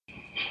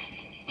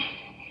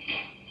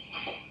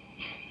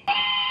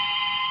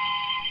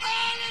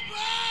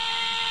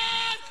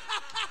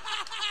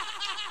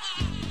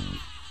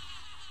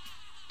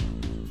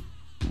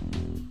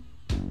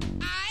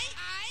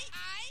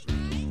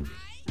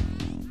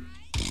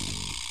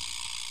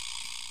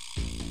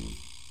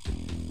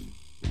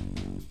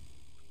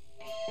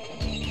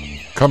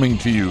Coming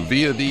to you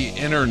via the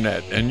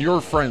internet and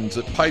your friends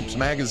at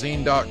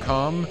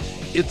PipesMagazine.com,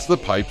 it's the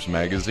Pipes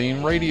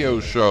Magazine radio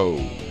show.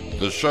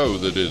 The show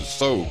that is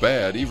so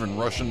bad even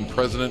Russian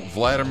President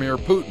Vladimir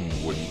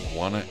Putin wouldn't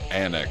want to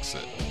annex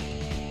it.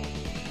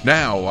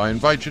 Now I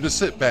invite you to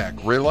sit back,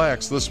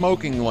 relax, the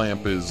smoking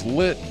lamp is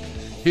lit.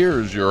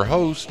 Here's your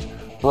host,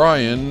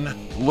 Brian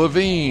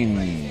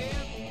Levine.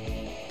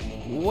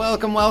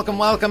 Welcome, welcome,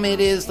 welcome. It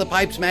is the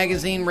Pipes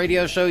Magazine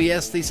radio show.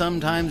 Yes, the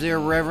sometimes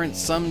irreverent,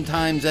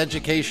 sometimes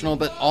educational,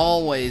 but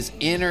always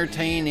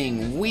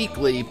entertaining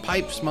weekly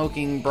pipe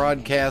smoking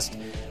broadcast.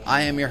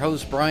 I am your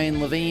host,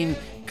 Brian Levine,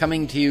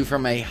 coming to you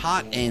from a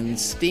hot and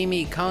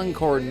steamy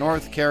Concord,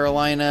 North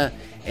Carolina,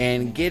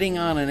 and getting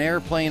on an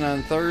airplane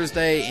on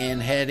Thursday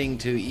and heading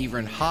to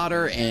even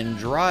hotter and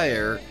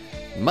drier,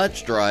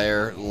 much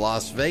drier,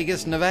 Las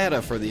Vegas, Nevada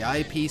for the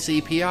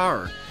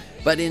IPCPR.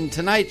 But in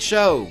tonight's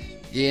show,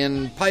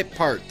 in Pipe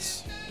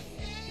Parts,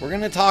 we're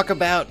going to talk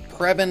about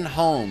Preben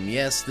Holm.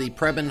 Yes, the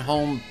Preben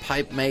Holm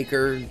pipe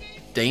maker,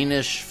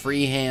 Danish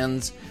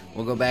freehands.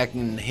 We'll go back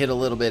and hit a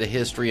little bit of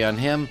history on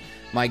him.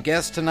 My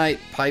guest tonight,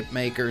 pipe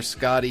maker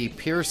Scottie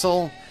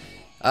Piersel.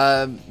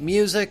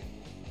 Music,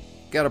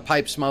 got a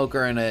pipe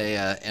smoker and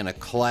a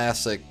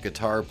classic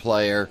guitar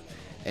player.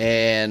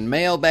 And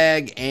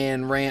mailbag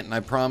and rant, and I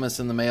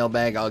promise in the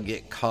mailbag I'll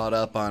get caught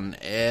up on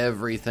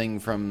everything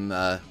from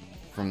the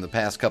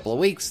past couple of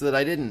weeks that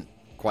I didn't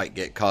quite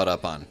get caught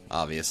up on,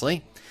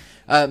 obviously.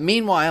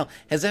 Meanwhile,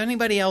 has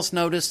anybody else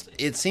noticed,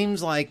 it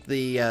seems like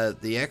the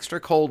extra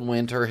cold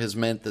winter has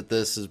meant that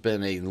this has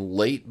been a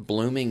late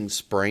blooming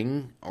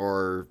spring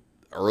or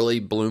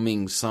early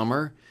blooming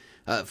summer.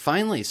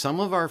 Finally, some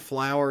of our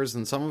flowers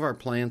and some of our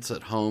plants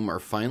at home are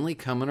finally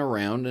coming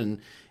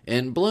around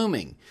and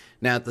blooming.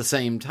 Now, at the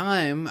same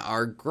time,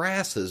 our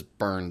grass is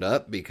burned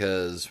up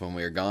because when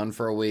we were gone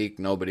for a week,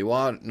 nobody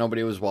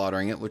was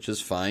watering it, which is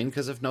fine,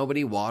 because if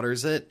nobody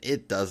waters it,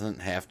 it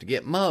doesn't have to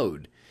get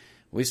mowed.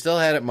 We still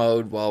had it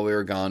mowed while we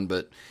were gone,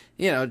 but,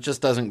 it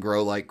just doesn't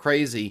grow like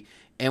crazy,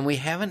 and we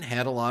haven't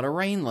had a lot of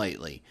rain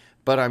lately.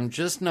 But I'm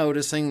just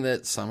noticing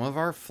that some of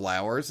our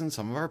flowers and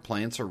some of our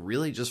plants are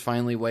really just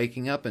finally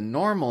waking up, and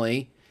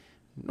normal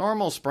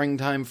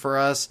springtime for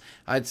us,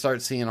 I'd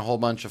start seeing a whole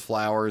bunch of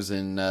flowers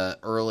in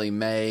early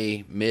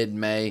May,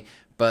 mid-May,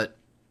 but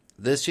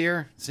this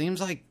year, it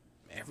seems like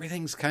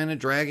everything's kind of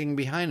dragging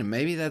behind, and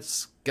maybe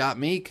that's got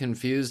me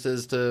confused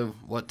as to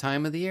what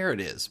time of the year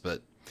it is,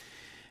 but...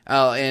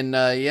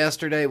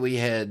 yesterday we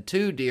had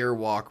 2 deer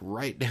walk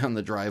right down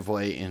the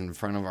driveway in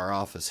front of our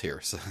office here,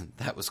 so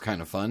that was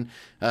kind of fun.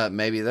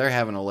 Maybe they're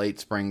having a late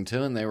spring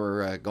too, and they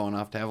were going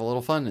off to have a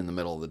little fun in the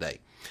middle of the day.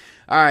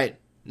 All right,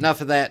 enough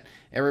of that.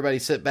 Everybody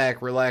sit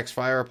back, relax,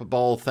 fire up a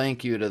bowl.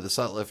 Thank you to the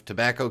Sutliff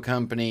Tobacco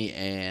Company,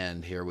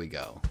 and here we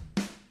go.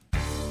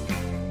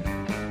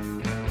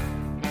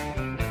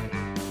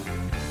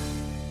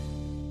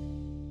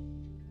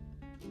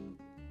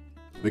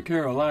 The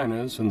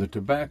Carolinas and the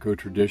tobacco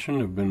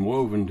tradition have been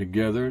woven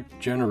together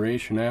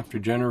generation after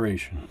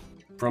generation.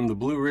 From the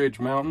Blue Ridge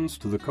Mountains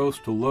to the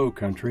coastal low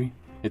country,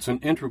 it's an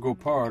integral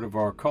part of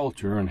our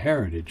culture and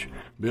heritage,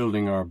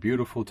 building our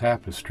beautiful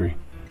tapestry.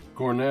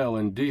 Cornell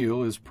and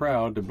Deal is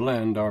proud to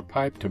blend our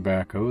pipe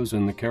tobaccos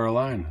in the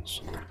Carolinas.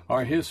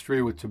 Our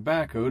history with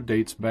tobacco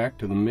dates back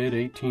to the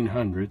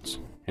mid-1800s,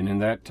 and in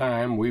that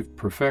time we've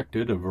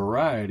perfected a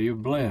variety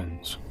of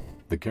blends.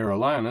 The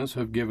Carolinas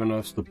have given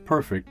us the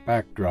perfect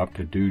backdrop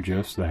to do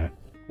just that.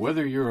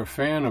 Whether you're a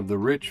fan of the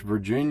rich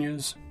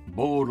Virginias,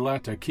 bold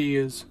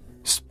Latakias,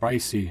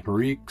 spicy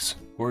Periques,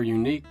 or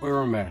unique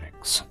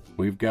aromatics,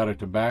 we've got a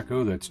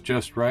tobacco that's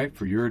just right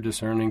for your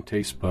discerning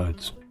taste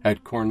buds.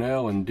 At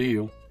Cornell and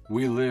Deal,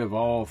 we live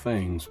all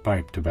things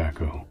pipe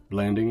tobacco,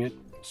 blending it,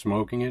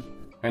 smoking it,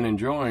 and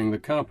enjoying the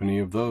company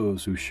of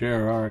those who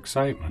share our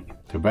excitement.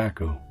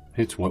 Tobacco,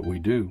 it's what we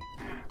do.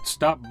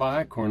 Stop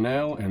by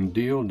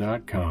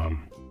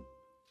CornellandDeal.com.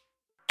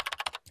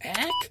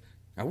 Heck,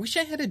 I wish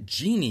I had a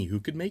genie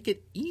who could make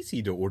it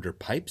easy to order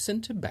pipes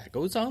and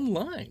tobaccos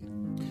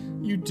online.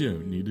 You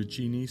don't need a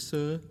genie,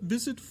 sir.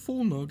 Visit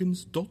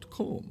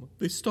fournoggins.com.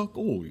 They stock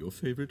all your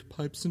favorite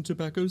pipes and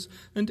tobaccos,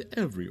 and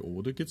every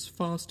order gets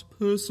fast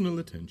personal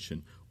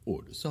attention.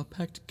 Orders are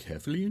packed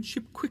carefully and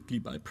shipped quickly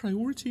by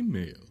priority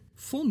mail.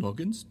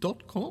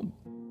 fournoggins.com.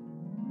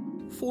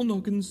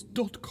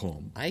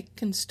 fournoggins.com. I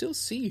can still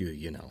see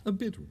you, A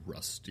bit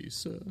rusty,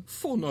 sir.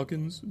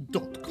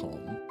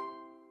 fournoggins.com.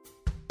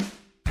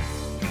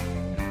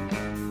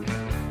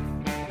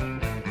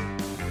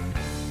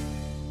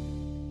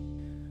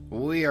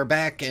 We are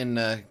back,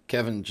 and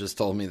Kevin just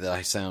told me that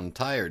I sound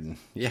tired. And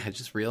yeah, I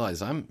just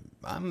realized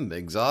I'm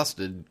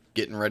exhausted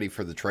getting ready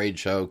for the trade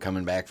show,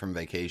 coming back from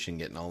vacation,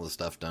 getting all the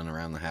stuff done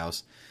around the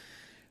house.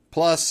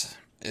 Plus,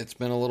 it's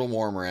been a little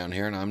warm around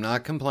here, and I'm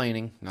not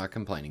complaining.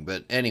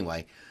 But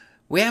anyway,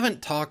 we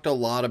haven't talked a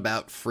lot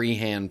about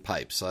freehand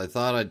pipes, so I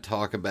thought I'd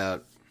talk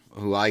about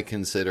who I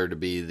consider to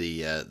be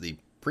the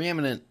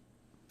preeminent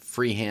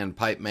freehand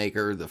pipe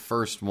maker, the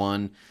first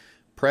one,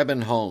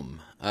 Preben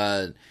Home.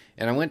 And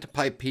I went to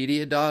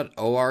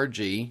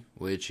pipepedia.org,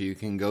 which you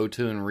can go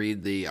to and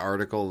read the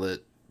article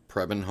that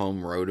Preben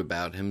Home wrote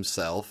about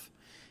himself.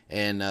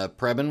 And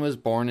Preben was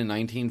born in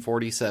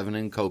 1947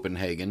 in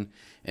Copenhagen,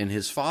 and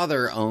his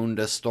father owned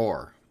a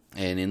store.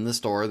 And in the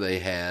store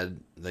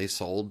they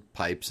sold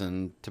pipes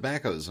and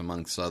tobaccos,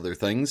 amongst other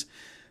things.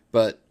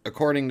 But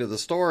according to the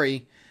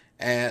story,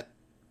 at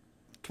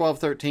 12,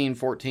 13,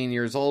 14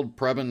 years old,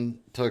 Preben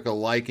took a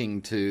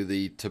liking to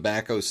the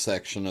tobacco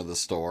section of the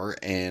store,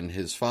 and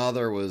his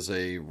father was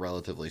a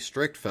relatively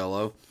strict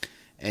fellow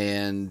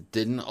and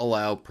didn't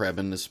allow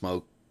Preben to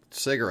smoke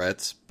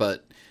cigarettes,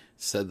 but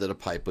said that a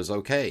pipe was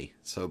okay.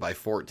 So by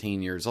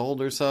 14 years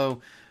old or so,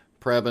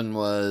 Preben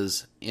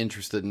was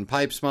interested in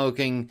pipe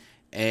smoking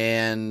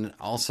and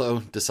also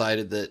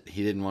decided that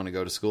he didn't want to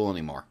go to school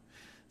anymore.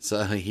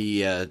 So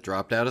he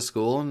dropped out of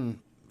school and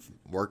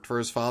worked for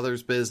his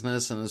father's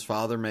business, and his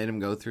father made him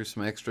go through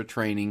some extra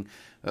training.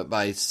 But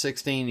by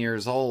 16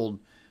 years old,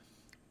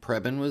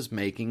 Preben was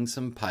making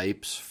some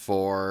pipes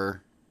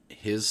for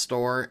his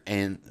store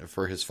and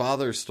for his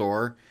father's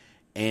store,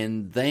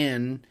 and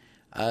then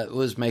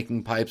was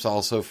making pipes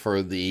also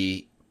for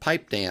the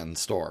Pipe Dan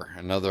store,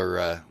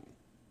 another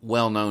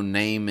well-known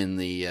name in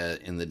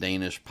the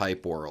Danish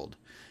pipe world.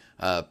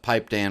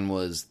 Pipe Dan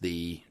was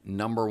the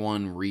number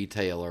one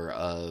retailer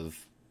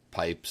of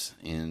pipes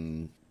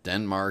in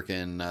Denmark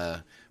and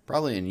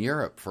probably in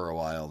Europe for a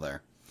while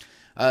there.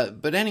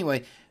 But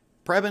anyway,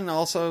 Preben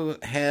also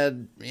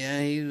had,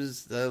 he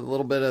was a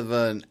little bit of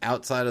an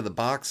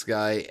outside-of-the-box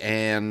guy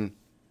and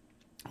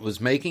was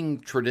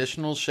making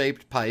traditional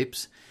shaped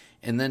pipes,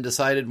 and then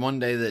decided one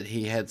day that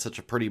he had such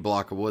a pretty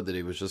block of wood that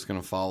he was just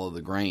going to follow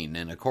the grain.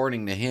 And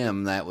according to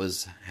him, that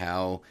was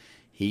how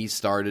he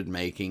started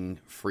making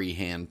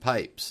freehand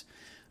pipes.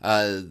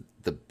 The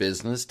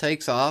business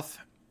takes off,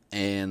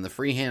 and the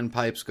freehand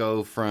pipes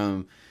go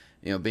from,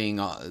 being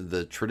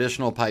the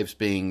traditional pipes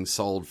being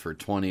sold for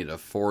 20 to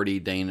 40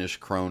 Danish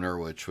kroner,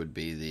 which would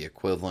be the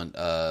equivalent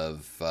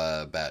of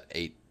about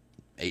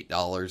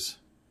 $8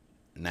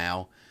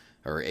 now,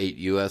 or $8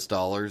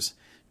 US,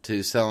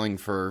 to selling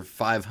for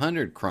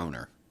 500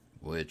 kroner,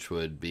 which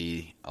would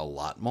be a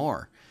lot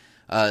more.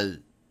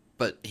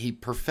 But he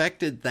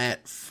perfected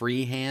that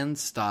freehand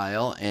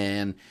style,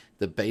 and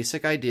the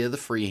basic idea of the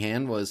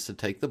freehand was to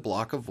take the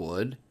block of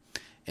wood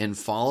and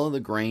follow the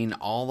grain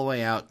all the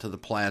way out to the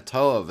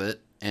plateau of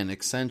it and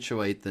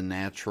accentuate the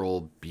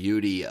natural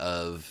beauty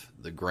of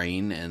the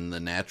grain and the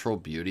natural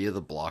beauty of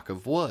the block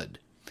of wood.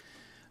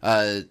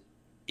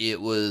 It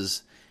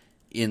was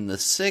in the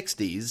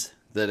 60s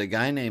that a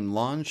guy named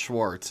Lon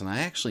Schwartz, and I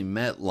actually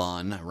met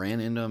Lon, I ran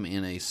into him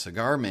in a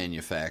cigar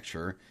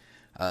manufacturer.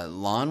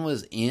 Lon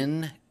was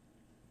in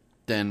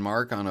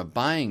Denmark on a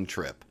buying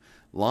trip.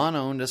 Lon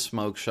owned a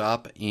smoke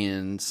shop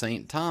in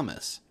St.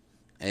 Thomas,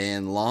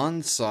 and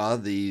Lon saw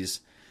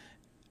these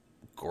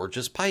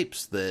gorgeous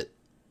pipes that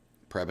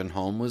Preben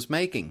Home was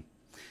making,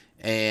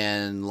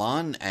 and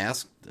Lon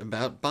asked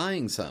about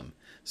buying some.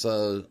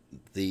 So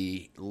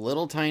the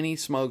little tiny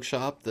smoke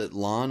shop that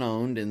Lon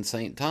owned in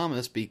St.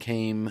 Thomas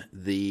became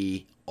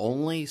the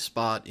only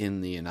spot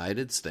in the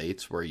United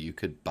States where you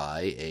could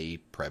buy a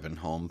Preben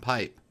Home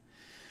pipe.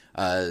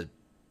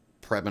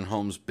 Preben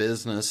Home's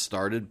business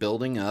started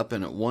building up,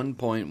 and at one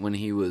point when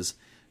he was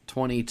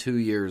 22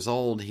 years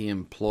old, he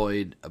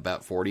employed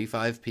about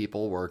 45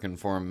 people working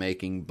for him,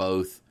 making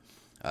both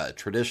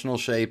traditional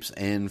shapes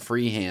and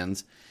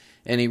freehands.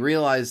 And he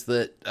realized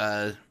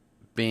that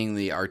being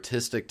the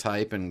artistic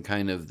type and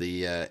kind of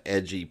the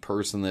edgy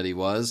person that he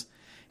was,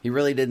 he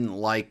really didn't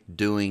like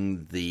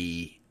doing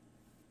the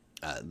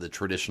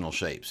traditional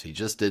shapes. He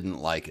just didn't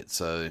like it.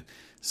 So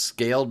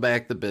scaled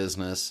back the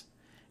business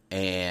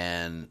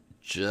and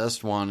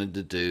just wanted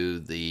to do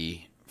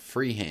the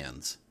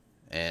freehands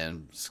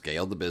and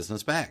scaled the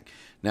business back.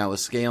 Now, with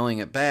scaling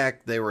it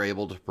back, they were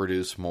able to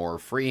produce more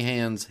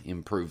freehands,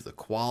 improve the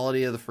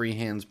quality of the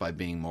freehands by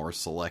being more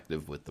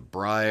selective with the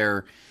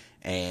briar,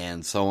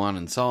 and so on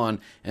and so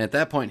on. And at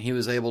that point, he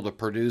was able to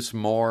produce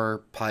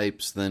more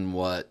pipes than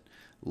what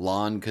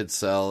Lon could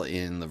sell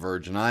in the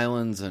Virgin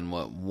Islands and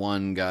what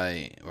one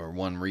guy or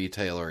one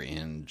retailer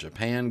in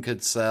Japan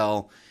could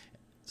sell.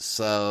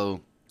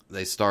 So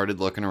they started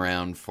looking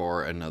around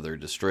for another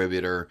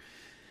distributor.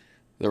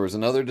 There was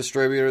another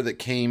distributor that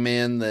came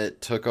in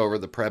that took over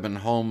the Preben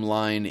Home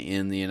line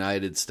in the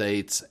United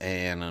States,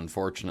 and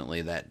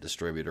unfortunately that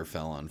distributor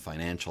fell on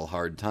financial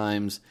hard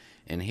times.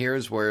 And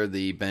here's where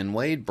the Ben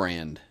Wade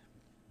brand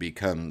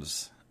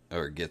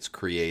gets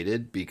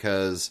created,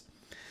 because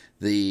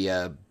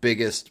the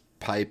biggest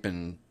pipe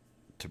and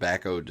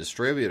tobacco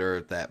distributor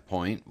at that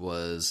point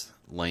was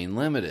Lane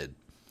Limited.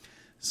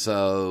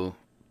 So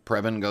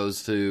Preben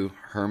goes to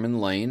Herman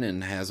Lane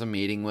and has a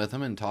meeting with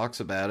him and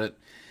talks about it.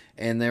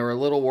 And they were a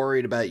little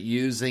worried about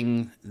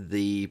using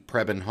the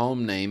Preben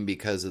Home name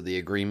because of the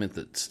agreement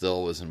that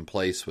still was in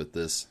place with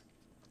this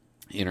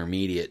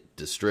intermediate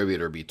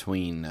distributor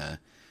between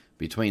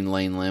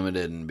Lane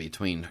Limited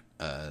and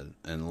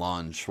and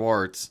Lon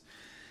Schwartz.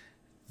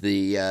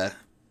 The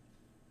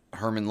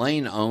Herman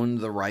Lane owned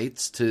the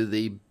rights to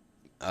the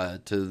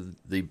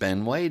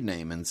Ben Wade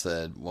name and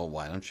said, well,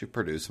 why don't you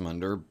produce them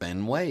under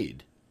Ben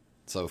Wade?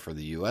 So for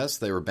the U.S.,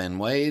 they were Ben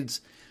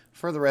Wades.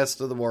 For the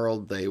rest of the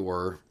world, they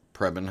were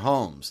Preben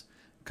Homes.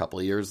 A couple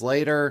of years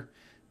later,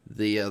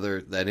 the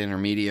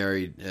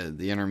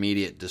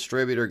intermediate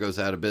distributor goes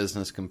out of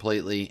business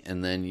completely,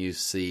 and then you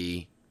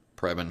see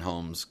Preben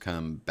Homes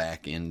come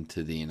back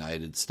into the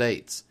United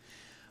States.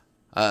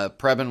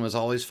 Preben was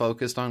always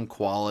focused on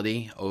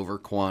quality over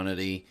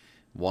quantity,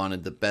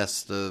 wanted the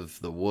best of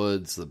the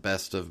woods, the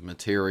best of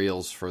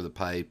materials for the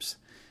pipes,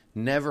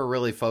 never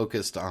really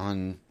focused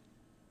on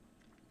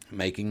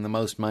making the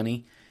most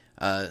money.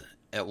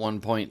 At one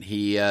point,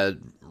 he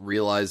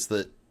realized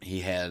that he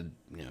had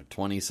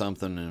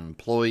 20-something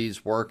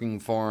employees working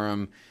for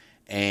him,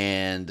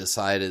 and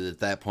decided at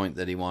that point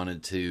that he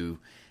wanted to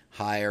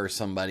hire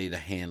somebody to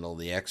handle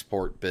the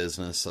export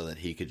business so that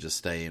he could just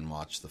stay and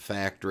watch the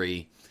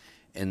factory.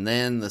 And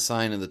then the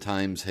sign of the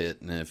times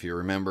hit, and if you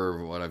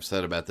remember what I've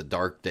said about the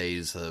dark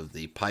days of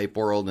the pipe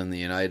world in the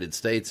United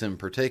States in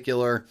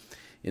particular,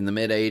 in the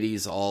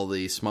mid-'80s, all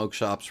the smoke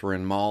shops were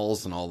in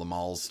malls, and all the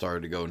malls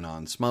started to go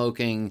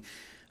non-smoking.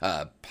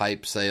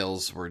 Pipe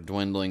sales were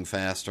dwindling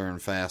faster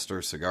and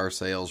faster. Cigar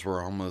sales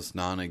were almost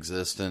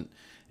non-existent,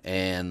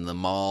 and the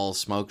mall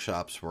smoke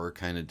shops were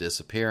kind of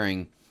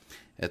disappearing.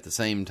 At the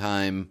same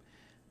time,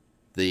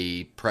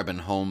 the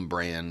Preben Home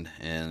brand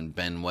and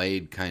Ben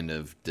Wade kind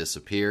of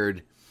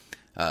disappeared.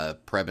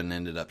 Preben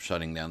ended up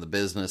shutting down the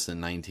business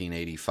in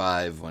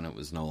 1985 when it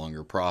was no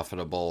longer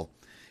profitable.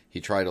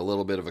 He tried a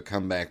little bit of a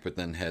comeback, but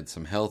then had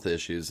some health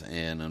issues,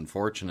 and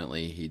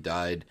unfortunately he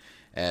died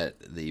at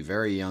the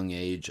very young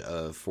age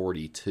of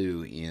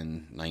 42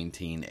 in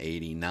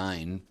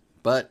 1989.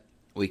 But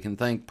we can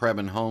thank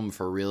Preben Home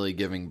for really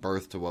giving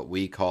birth to what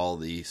we call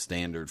the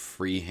standard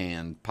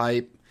freehand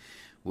pipe,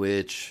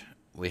 which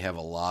we have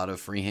a lot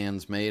of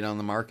freehands made on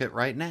the market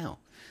right now.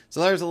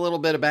 So there's a little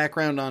bit of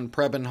background on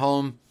Preben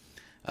Home.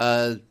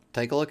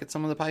 Take a look at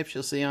some of the pipes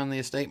you'll see on the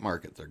estate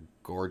market. They're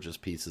gorgeous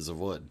pieces of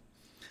wood.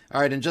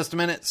 All right, in just a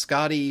minute,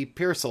 Scottie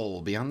Piersel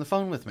will be on the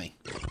phone with me.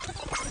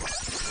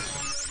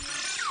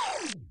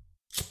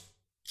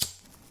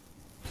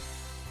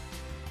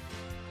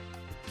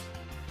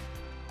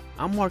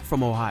 I'm Mark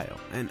from Ohio,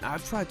 and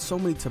I've tried so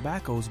many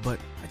tobaccos, but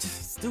I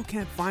just still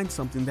can't find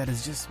something that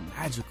is just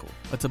magical.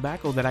 A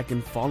tobacco that I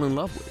can fall in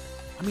love with.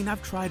 I mean,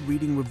 I've tried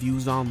reading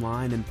reviews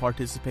online and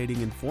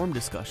participating in forum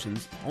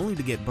discussions, only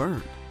to get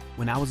burned.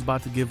 When I was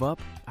about to give up,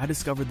 I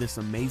discovered this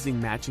amazing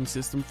matching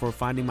system for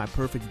finding my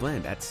perfect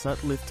blend at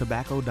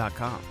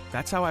sutliftTobacco.com.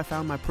 That's how I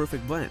found my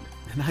perfect blend,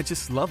 and I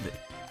just love it.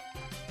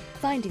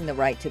 Finding the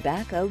right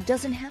tobacco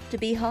doesn't have to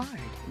be hard.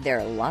 There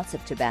are lots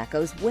of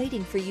tobaccos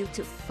waiting for you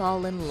to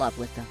fall in love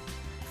with them.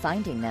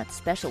 Finding that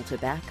special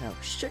tobacco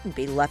shouldn't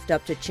be left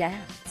up to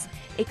chance.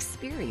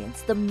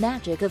 Experience the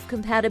magic of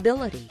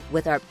compatibility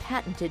with our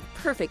patented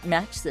perfect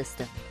match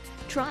system.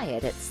 Try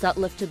it at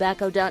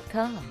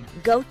sutliftTobacco.com.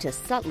 Go to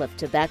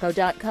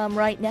sutliftTobacco.com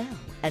right now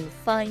and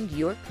find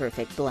your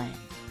perfect blend.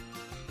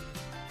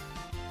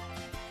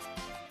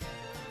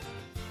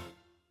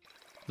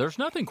 There's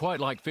nothing quite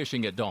like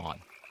fishing at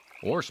dawn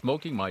or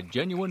smoking my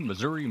genuine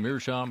Missouri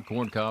Meerschaum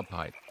corncob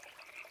pipe,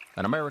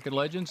 an American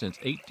legend since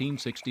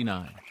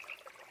 1869.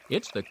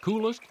 It's the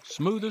coolest,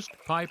 smoothest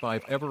pipe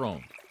I've ever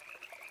owned.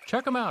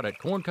 Check them out at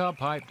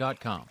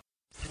corncobpipe.com.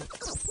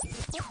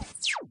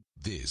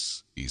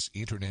 This is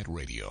Internet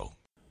Radio.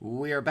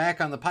 We are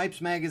back on the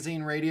Pipes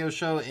Magazine radio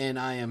show, and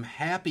I am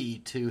happy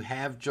to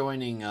have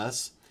joining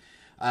us.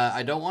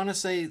 I don't want to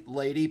say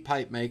lady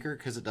pipe maker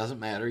because it doesn't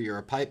matter. You're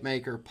a pipe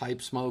maker,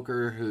 pipe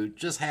smoker who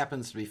just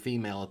happens to be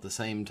female at the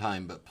same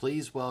time. But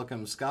please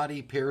welcome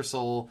Scottie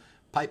Piersel,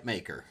 pipe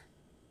maker.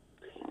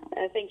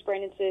 Thanks,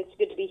 Brandon. It's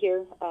good to be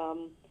here.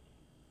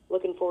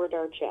 Looking forward to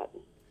our chat.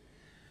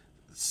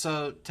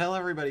 So tell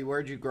everybody,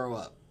 where'd you grow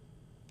up?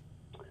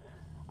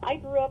 I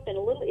grew up in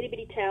a little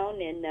itty-bitty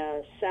town in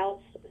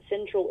south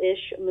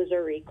central-ish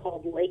Missouri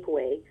called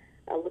Lakeway.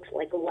 Looks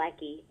like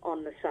Lackey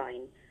on the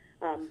sign.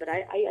 But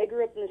I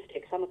grew up in the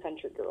sticks. I'm a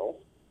country girl.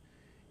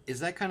 Is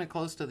that kind of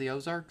close to the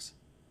Ozarks?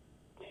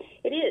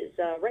 It is.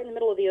 Right in the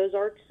middle of the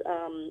Ozarks,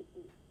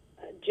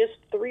 just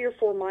 3 or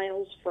 4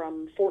 miles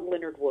from Fort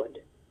Leonard Wood,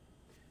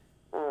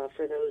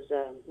 for those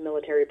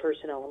military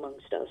personnel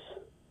amongst us.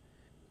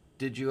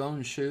 Did you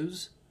own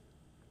shoes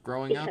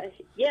growing up?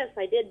 Yes,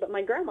 I did, but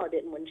my grandma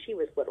didn't when she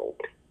was little.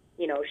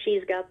 You know,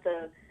 she's got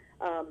the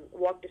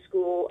walk to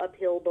school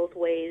uphill both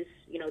ways,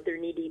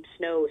 through knee-deep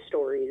snow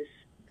stories.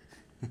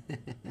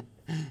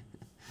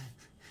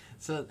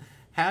 So,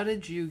 how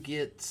did you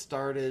get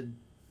started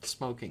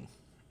smoking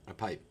a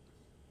pipe?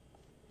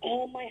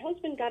 My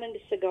husband got into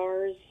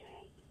cigars,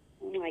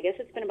 I guess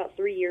it's been about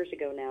 3 years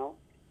ago now.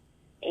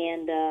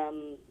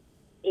 And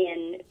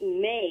in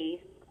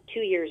May, 2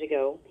 years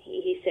ago,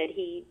 he said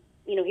he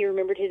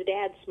remembered his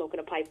dad smoking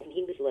a pipe when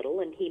he was little,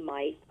 and he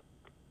might,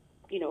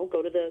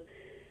 go to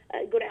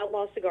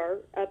Outlaw Cigar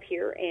up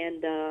here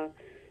and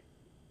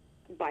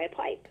buy a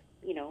pipe.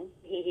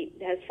 he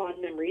has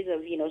fond memories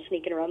of,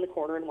 sneaking around the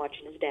corner and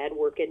watching his dad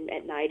working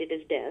at night at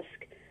his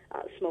desk,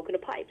 smoking a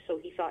pipe. So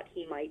he thought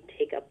he might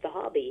take up the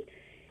hobby.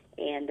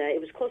 And it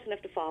was close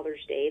enough to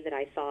Father's Day that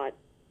I thought,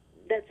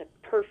 that's a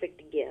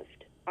perfect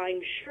gift.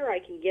 I'm sure I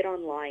can get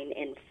online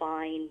and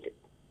find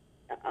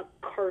a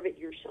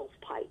carve-it-yourself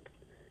pipe.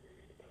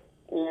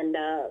 And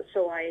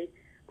so I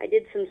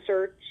did some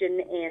search,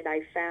 and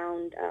I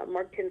found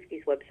Mark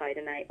Tinsky's website,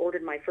 and I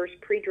ordered my first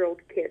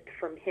pre-drilled kit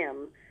from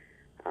him,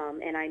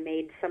 and I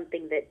made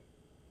something that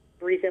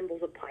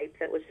resembles a pipe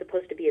that was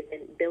supposed to be a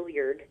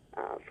billiard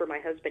for my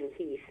husband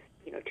Heath,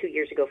 2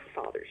 years ago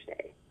for Father's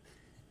Day.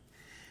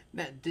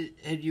 Now,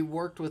 had you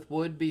worked with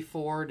wood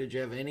before? Did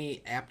you have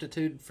any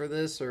aptitude for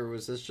this, or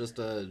was this just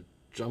a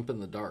jump in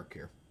the dark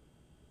here?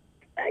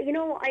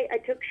 I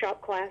took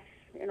shop class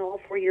in all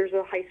 4 years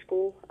of high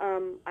school.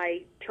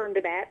 I turned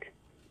a bat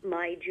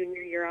my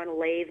junior year on a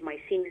lathe. My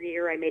senior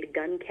year, I made a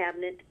gun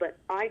cabinet, but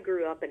I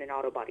grew up in an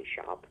auto body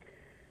shop.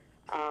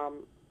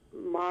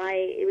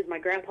 It was my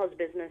grandpa's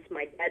business.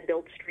 My dad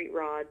built street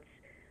rods.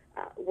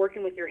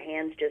 Working with your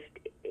hands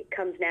it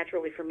comes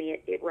naturally for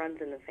me. It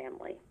runs in the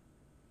family.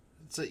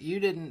 So you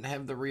didn't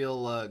have the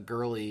real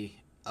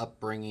girly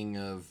upbringing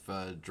of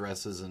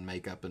dresses and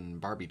makeup and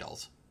Barbie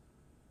dolls?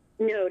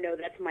 No,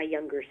 that's my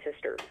younger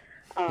sister.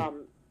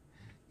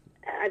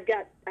 I've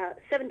got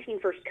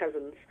 17 first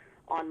cousins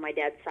on my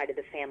dad's side of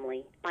the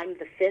family. I'm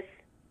the fifth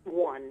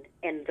one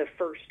and the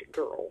first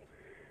girl.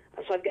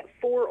 So I've got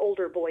 4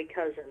 older boy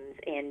cousins,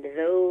 and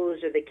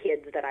those are the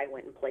kids that I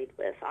went and played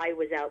with. I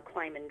was out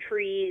climbing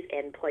trees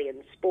and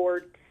playing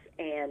sports,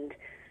 and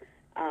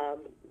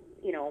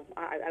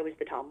I was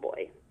the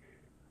tomboy.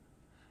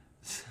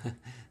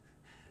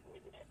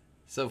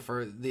 So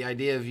for the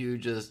idea of you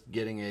just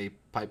getting a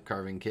pipe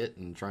carving kit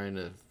and trying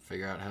to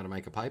figure out how to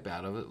make a pipe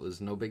out of it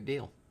was no big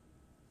deal.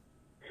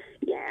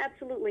 Yeah,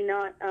 absolutely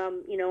not.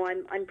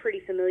 I'm pretty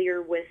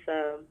familiar with,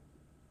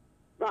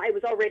 I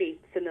was already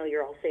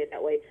familiar, I'll say it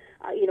that way,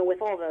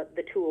 with all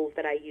the tools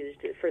that I used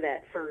for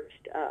that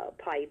first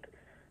pipe.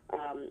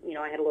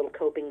 I had a little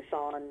coping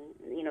saw and,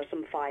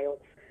 some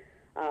files.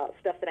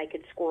 Stuff that I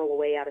could squirrel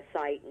away out of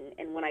sight,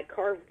 and when I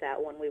carved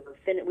that one, we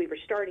were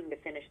starting to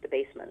finish the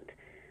basement,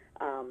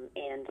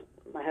 and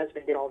my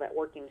husband did all that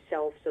work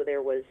himself, so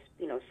there was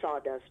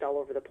sawdust all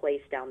over the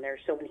place down there.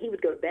 So when he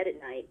would go to bed at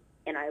night,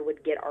 and I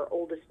would get our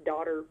oldest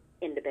daughter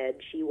into bed,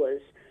 she was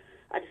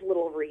just a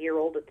little over a year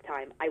old at the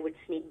time, I would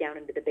sneak down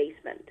into the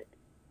basement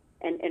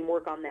and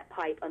work on that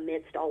pipe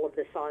amidst all of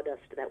the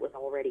sawdust that was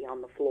already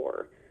on the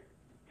floor.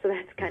 So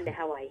that's kind of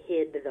how I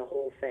hid the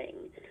whole thing.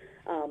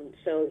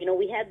 So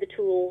we had the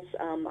tools.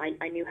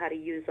 I knew how to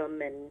use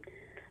them, and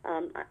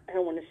I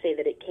don't want to say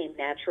that it came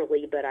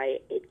naturally, but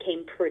it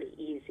came pretty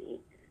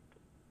easy.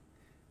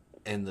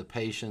 And the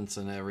patience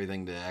and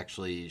everything to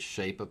actually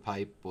shape a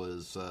pipe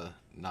was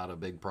not a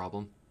big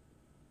problem?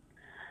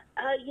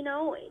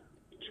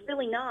 It's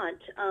really not.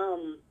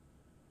 I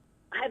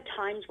have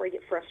times where I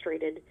get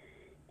frustrated,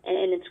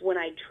 and it's when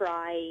I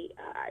try,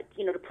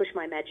 to push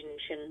my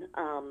imagination.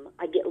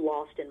 I get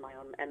lost in my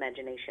own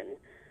imagination.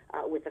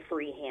 With a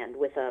free hand,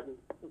 with a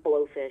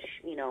blowfish,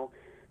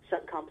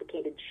 some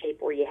complicated shape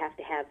where you have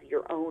to have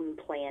your own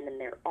plan and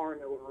there are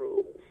no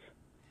rules.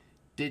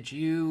 Did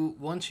you,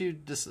 once you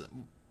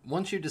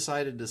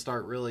decided to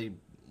start really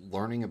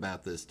learning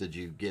about this, did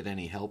you get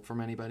any help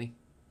from anybody?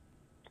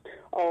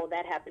 Oh,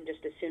 that happened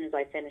just as soon as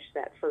I finished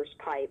that first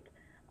pipe,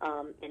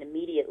 and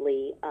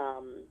immediately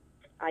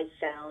I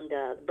found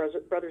the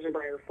Brothers of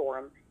Briar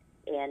Forum,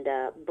 and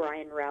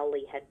Brian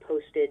Rowley had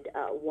posted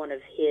one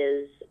of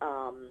his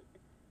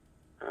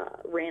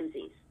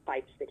Ramsey's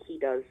pipes that he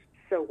does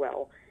so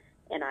well,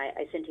 and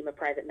I sent him a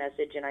private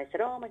message, and I said,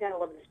 oh my God, I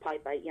love this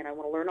pipe. I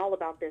want to learn all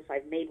about this.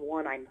 I've made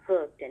one. I'm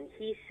hooked. And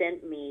he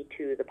sent me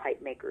to the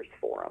Pipe Makers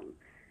Forum.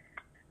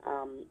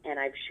 And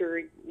I'm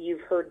sure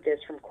you've heard this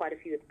from quite a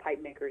few of the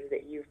pipe makers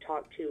that you've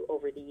talked to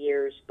over the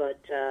years, but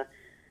the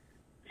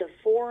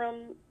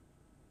forum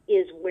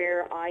is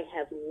where I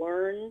have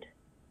learned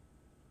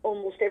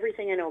almost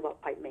everything I know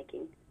about pipe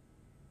making.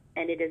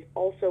 And it is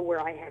also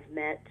where I have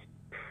met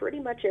pretty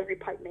much every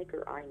pipe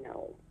maker I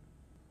know.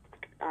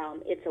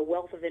 It's a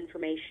wealth of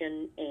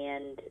information,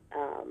 and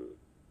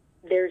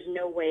there's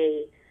no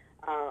way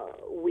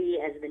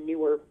we as the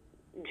newer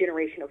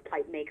generation of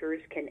pipe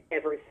makers can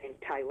ever thank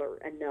Tyler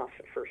enough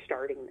for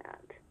starting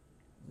that.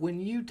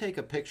 When you take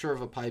a picture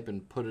of a pipe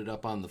and put it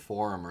up on the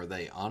forum, are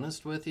they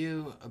honest with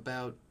you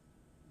about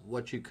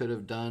what you could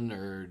have done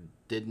or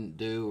didn't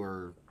do,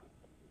 or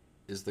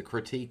is the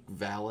critique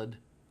valid?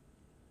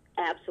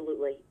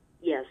 Absolutely,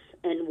 yes,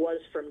 and was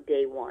from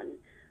day one.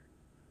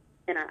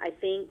 And I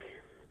think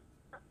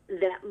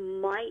that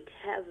might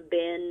have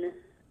been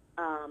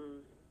a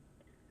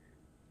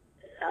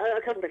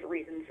couple different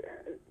reasons.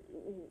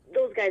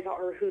 Those guys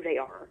are who they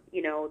are.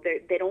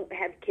 They don't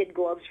have kid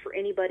gloves for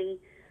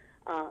anybody.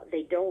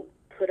 They don't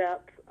put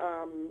up,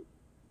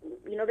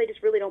 they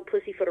just really don't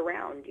pussyfoot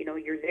around.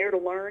 You're there to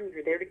learn,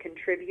 you're there to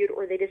contribute,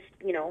 or they just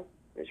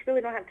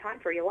really don't have time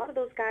for you. A lot of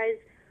those guys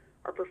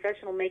are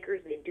professional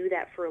makers. They do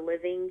that for a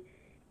living,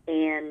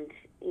 And,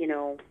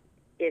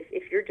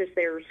 if you're just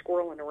there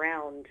squirreling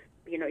around,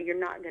 you're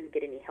not going to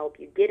get any help.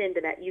 You get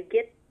into that, you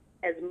get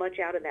as much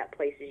out of that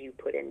place as you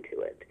put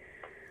into it.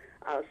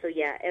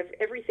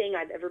 Everything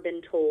I've ever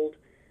been told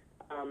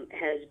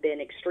has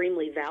been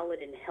extremely valid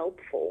and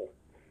helpful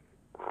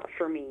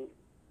for me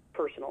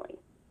personally.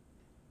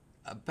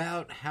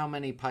 About how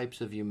many pipes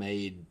have you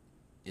made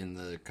in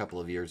the couple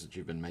of years that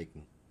you've been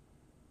making?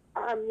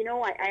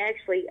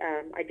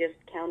 I just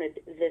counted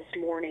this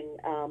morning.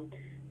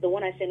 The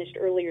one I finished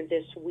earlier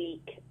this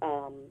week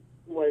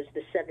was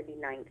the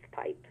 79th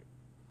pipe.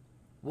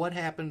 What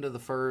happened to the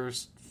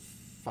first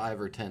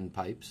 5 or 10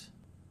 pipes?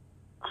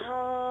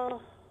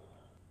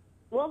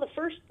 Well, the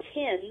first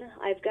 10,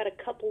 I've got a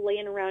couple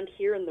laying around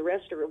here, and the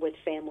rest are with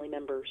family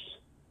members.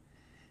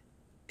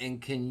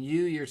 And can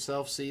you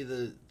yourself see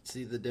the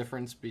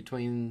difference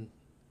between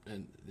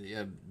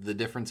the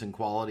difference in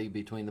quality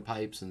between the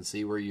pipes, and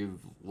see where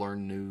you've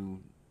learned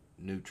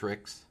new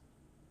tricks?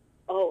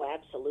 Oh,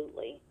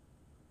 absolutely.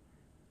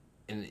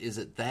 And is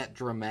it that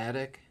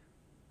dramatic?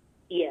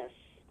 Yes.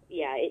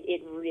 Yeah,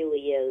 it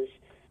really is.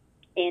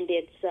 And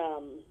it's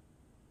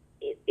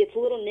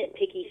little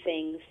nitpicky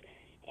things,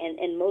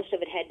 and most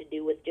of it had to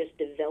do with just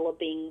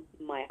developing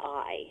my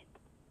eye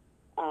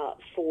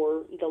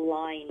for the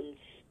lines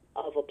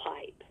of a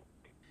pipe.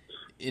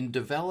 In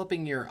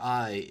developing your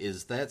eye,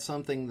 is that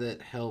something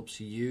that helps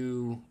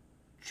you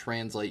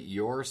translate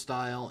your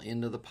style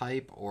into the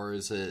pipe, or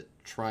is it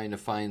trying to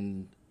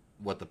find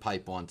what the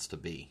pipe wants to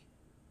be?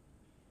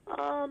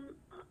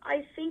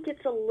 I think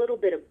it's a little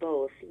bit of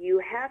both. You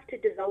have to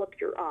develop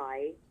your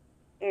eye,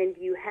 and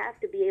you have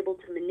to be able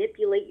to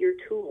manipulate your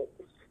tools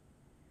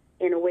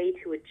in a way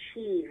to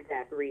achieve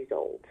that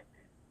result.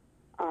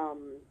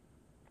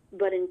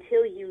 But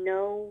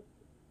until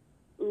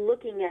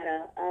looking at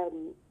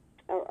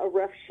a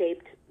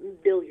rough-shaped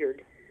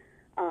billiard,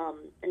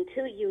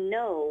 until you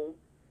know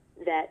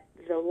that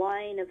the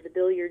line of the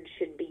billiard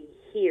should be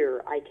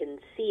here, I can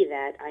see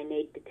that I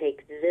need to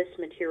take this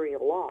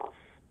material off,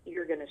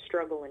 you're going to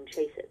struggle and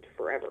chase it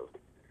forever.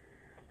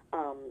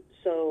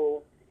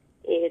 So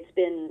it's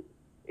been,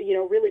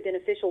 really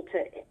beneficial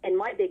to, and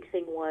my big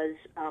thing was,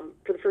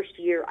 for the first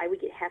year, I would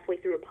get halfway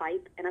through a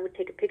pipe, and I would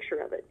take a picture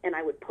of it, and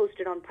I would post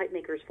it on Pipe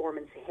Makers Forum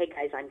and say, hey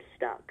guys, I'm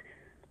stuck.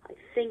 I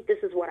think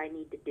this is what I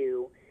need to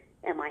do.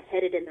 Am I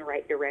headed in the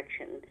right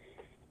direction?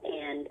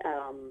 And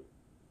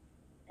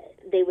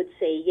they would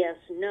say yes,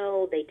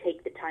 no. They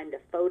take the time to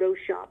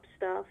Photoshop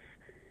stuff.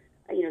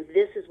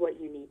 This is what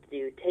you need to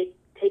do.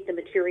 Take the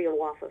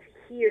material off of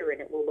here,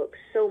 and it will look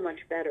so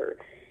much better.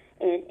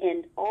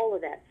 And all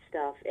of that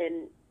stuff.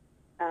 And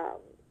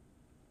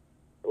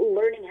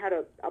learning how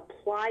to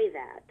apply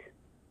that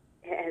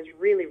has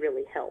really,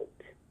 really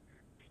helped.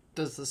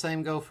 Does the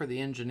same go for the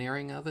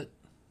engineering of it?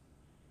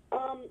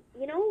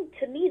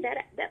 To me,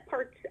 that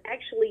part's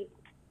actually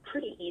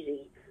pretty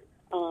easy.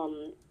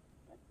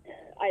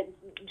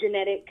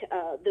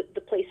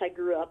 The place I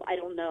grew up, I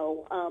don't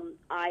know.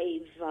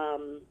 I've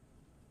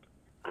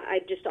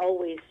just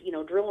always,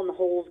 drilling the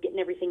holes, getting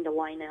everything to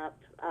line up.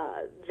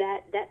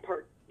 That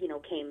part,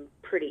 came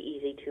pretty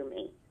easy to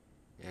me.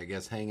 Yeah, I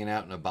guess hanging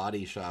out in a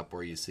body shop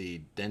where you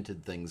see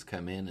dented things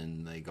come in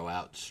and they go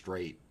out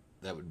straight,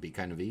 that would be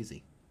kind of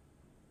easy.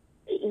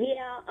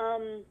 Yeah,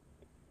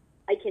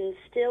 I can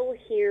still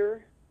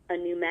hear a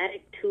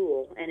pneumatic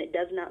tool, and it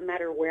does not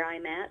matter where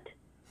I'm at,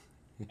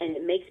 and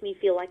it makes me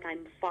feel like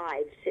I'm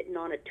 5 sitting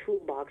on a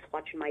toolbox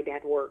watching my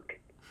dad work.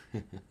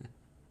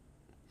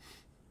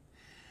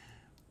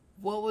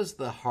 What was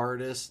the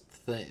hardest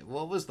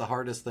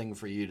thing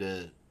for you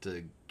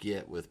to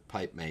get with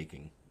pipe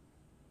making?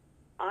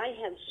 I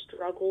have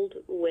struggled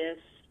with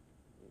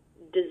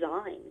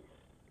design.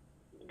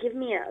 Give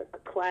me a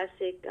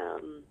classic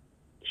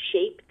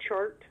shape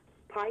chart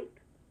pipe.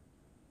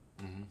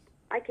 Mm-hmm.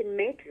 I can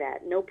make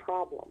that, no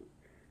problem.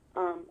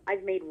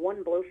 I've made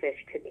one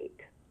blowfish to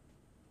date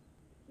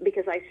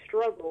because I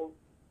struggle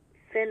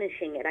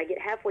finishing it. I get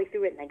halfway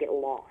through it and I get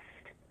lost.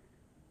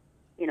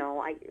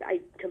 I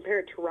compare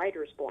it to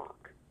writer's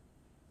block.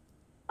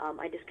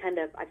 I just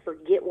I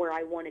forget where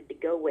I wanted to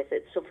go with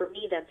it. So for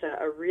me, that's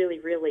a really,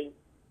 really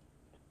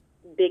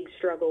big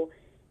struggle.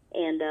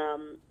 And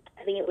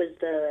I think it was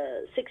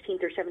the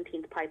 16th or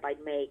 17th pipe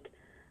I'd make.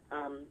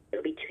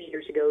 It'll be 2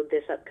 years ago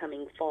this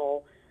upcoming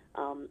fall.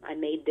 I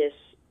made this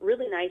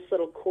really nice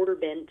little quarter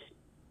bent,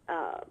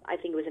 I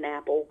think it was an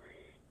apple,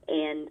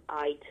 and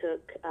I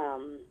took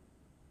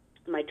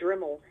my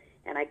Dremel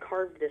and I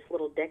carved this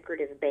little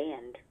decorative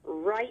band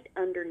right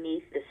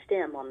underneath the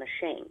stem on the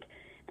shank.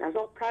 And I was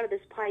all proud of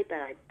this pipe,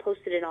 and I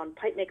posted it on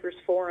Pipe Makers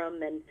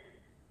Forum, and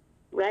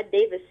Brad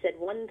Davis said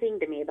one thing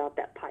to me about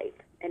that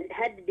pipe, and it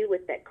had to do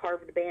with that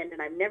carved band,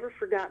 and I've never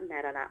forgotten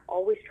that, and I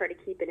always try to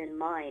keep it in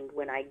mind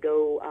when I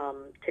go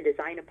to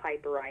design a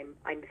pipe or I'm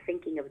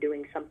thinking of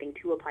doing something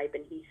to a pipe.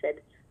 And he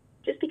said,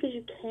 just because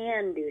you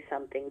can do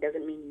something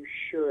doesn't mean you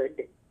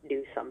should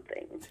do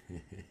something.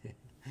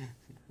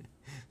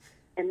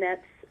 And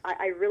that's,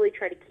 I really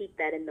try to keep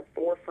that in the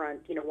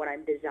forefront, when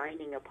I'm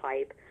designing a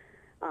pipe,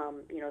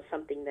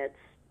 something that's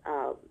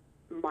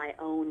my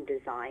own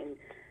design,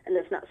 and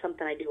that's not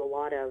something I do a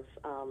lot of.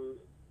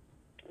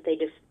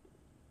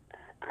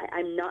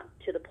 I'm not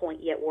to the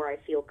point yet where I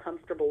feel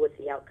comfortable with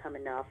the outcome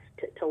enough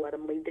to let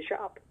them leave the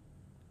shop.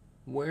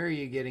 Where are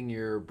you getting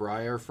your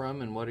briar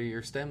from, and what are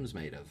your stems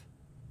made of?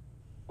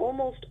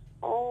 Almost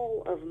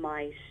all of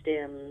my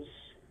stems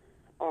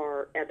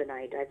are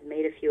ebonite. I've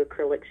made a few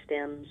acrylic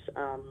stems.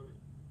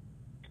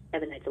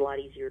 Ebonite's a lot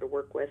easier to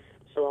work with,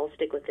 so I'll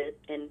stick with it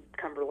in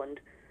Cumberland.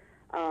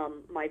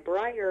 My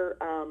briar,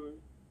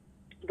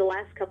 the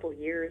last couple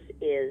years,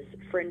 is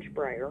French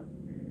briar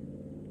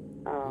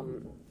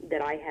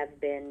that I have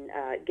been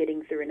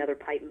getting through another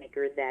pipe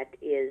maker that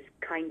is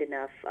kind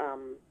enough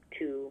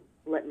to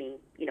let me,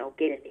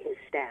 get into his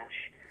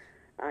stash.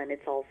 And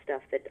it's all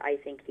stuff that I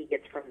think he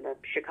gets from the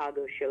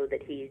Chicago show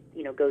that he,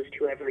 goes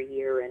to every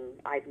year, and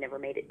I've never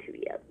made it to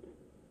yet.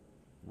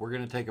 We're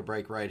going to take a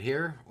break right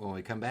here. When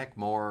we come back,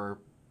 more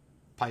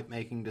pipe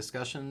making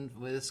discussion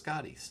with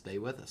Scottie. Stay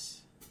with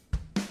us.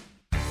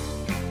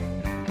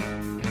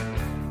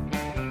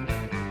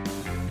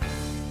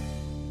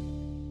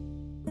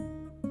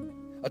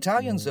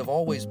 Italians have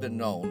always been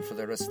known for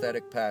their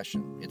aesthetic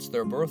passion. It's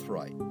their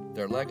birthright,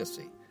 their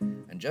legacy.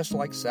 And just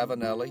like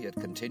Savinelli, it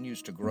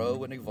continues to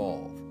grow and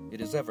evolve.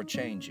 It is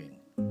ever-changing.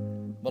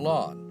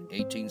 Milan,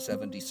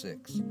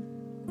 1876.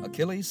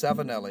 Achille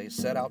Savinelli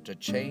set out to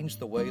change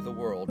the way the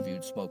world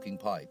viewed smoking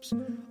pipes,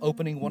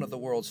 opening one of the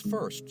world's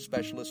first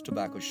specialist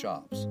tobacco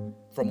shops.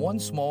 From one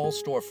small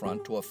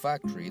storefront to a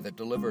factory that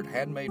delivered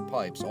handmade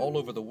pipes all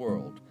over the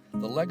world,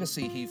 the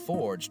legacy he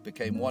forged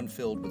became one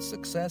filled with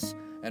success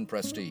and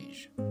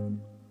prestige.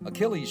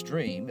 Achilles'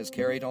 dream is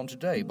carried on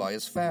today by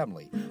his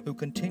family, who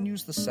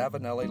continues the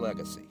Savinelli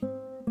legacy.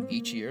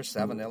 Each year,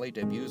 Savinelli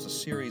debuts a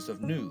series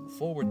of new,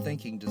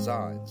 forward-thinking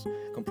designs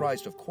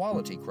comprised of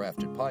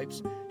quality-crafted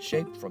pipes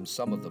shaped from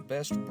some of the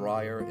best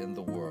briar in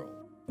the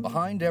world.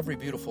 Behind every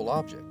beautiful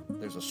object,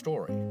 there's a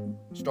story.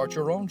 Start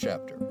your own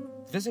chapter.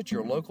 Visit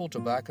your local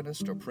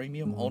tobacconist or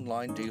premium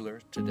online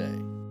dealer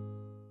today.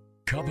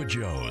 Cup of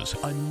Joe's,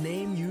 a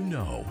name you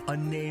know, a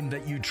name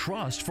that you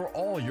trust for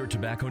all your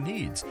tobacco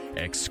needs.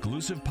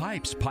 Exclusive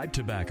pipes, pipe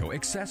tobacco,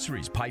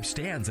 accessories, pipe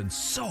stands, and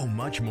so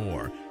much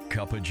more.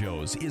 Cup of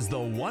Joe's is the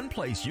one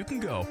place you can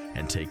go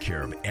and take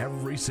care of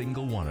every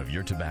single one of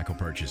your tobacco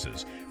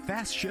purchases.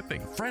 Fast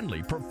shipping,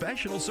 friendly,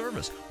 professional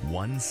service.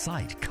 One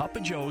site,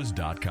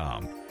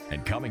 cupofjoes.com.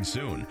 And coming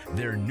soon,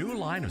 their new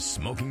line of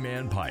Smoking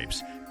Man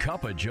pipes,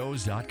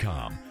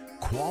 cupofjoes.com.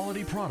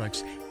 Quality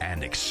products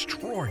and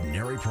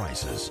extraordinary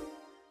prices.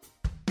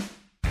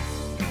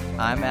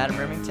 I'm Adam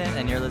Remington,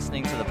 and you're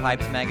listening to the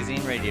Pipes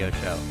Magazine radio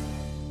show.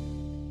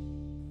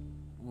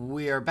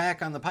 We are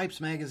back on the Pipes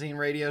Magazine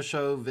radio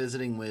show,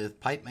 visiting with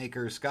pipe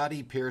maker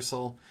Scottie Piersel.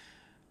 All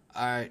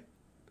right,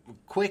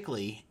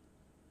 quickly,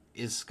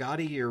 is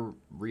Scottie your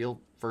real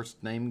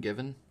first name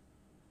given?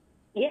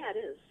 Yeah, it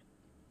is.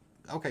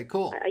 Okay,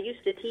 cool. I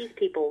used to tease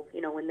people,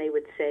 when they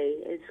would say,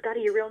 "Is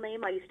Scottie your real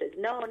name?" I used to,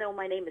 no,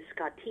 my name is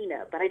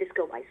Scottina, but I just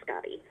go by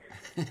Scottie.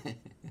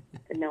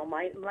 No,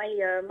 my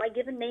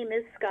given name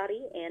is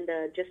Scottie, and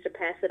just to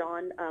pass it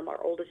on,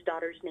 our oldest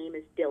daughter's name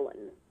is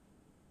Dylan.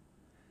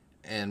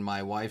 And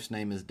my wife's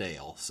name is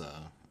Dale, so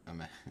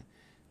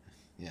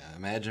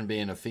imagine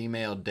being a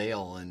female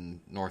Dale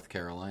in North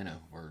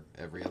Carolina, where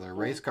every other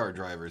race car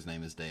driver's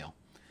name is Dale.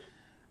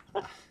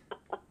 Well,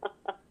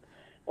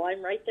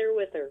 I'm right there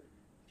with her.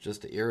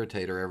 Just to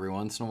irritate her every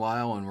once in a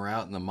while, when we're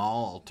out in the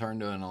mall, I'll turn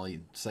to her and I'll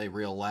say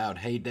real loud,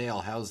 "Hey Dale,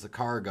 how's the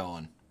car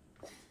going?"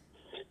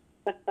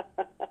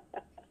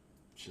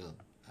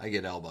 I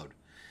get elbowed.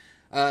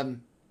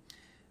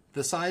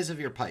 The size of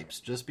your pipes,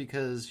 just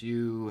because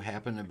you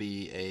happen to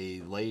be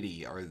a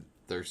lady, are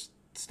there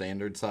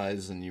standard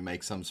size and you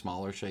make some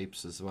smaller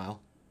shapes as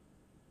well?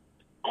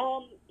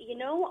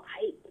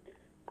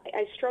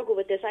 I struggle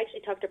with this. I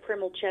actually talked to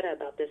Primal Chetta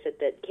about this at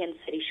the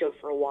Kansas City show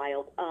for a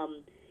while.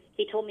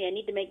 He told me I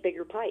need to make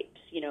bigger pipes,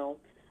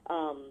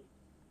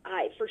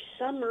 for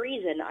some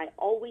reason, I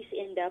always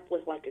end up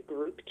with like a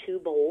Group 2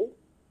 bowl,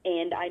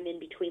 and I'm in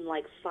between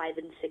like 5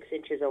 and 6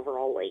 inches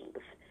overall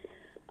length.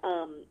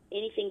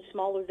 Anything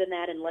smaller than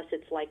that, unless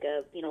it's like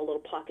a little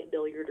pocket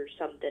billiard or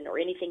something, or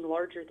anything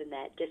larger than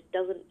that, just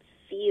doesn't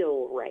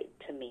feel right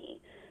to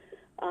me.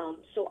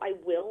 So I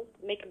will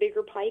make a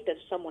bigger pipe if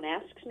someone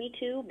asks me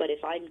to, but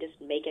if I'm just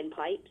making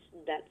pipes,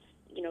 that's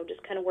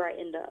just kind of where I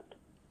end up.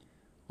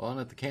 Well, and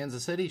at the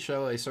Kansas City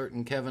show, a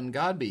certain Kevin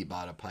Godby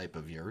bought a pipe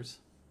of yours.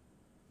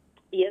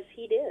 Yes,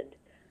 he did.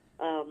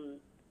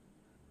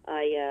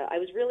 I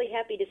was really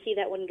happy to see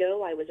that one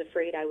go. I was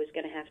afraid I was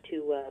going to have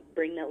to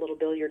bring that little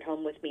billiard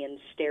home with me and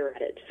stare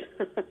at it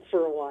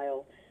for a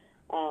while.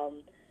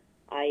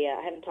 I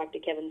haven't talked to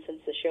Kevin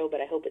since the show,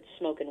 but I hope it's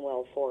smoking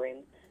well for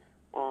him.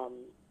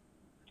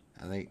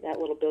 I think that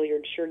little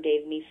billiard sure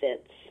gave me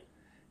fits.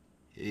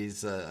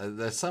 He's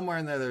there's somewhere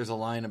in there. There's a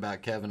line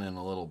about Kevin and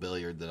a little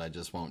billiard that I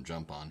just won't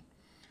jump on.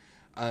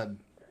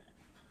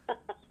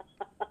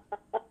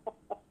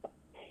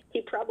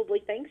 He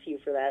probably thanks you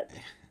for that.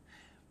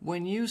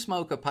 When you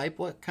smoke a pipe,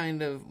 what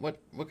kind of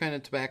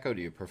tobacco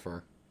do you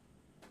prefer?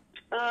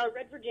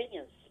 Red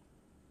Virginias.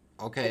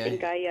 Okay. I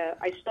think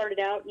I started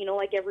out,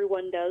 like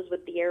everyone does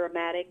with the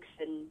aromatics,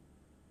 and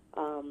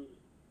I'm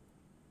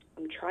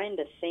trying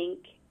to think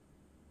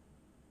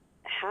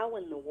how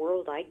in the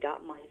world I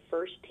got my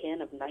first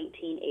tin of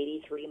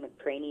 1983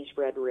 McCraney's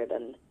Red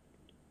Ribbon.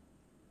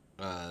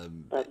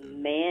 But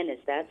man, is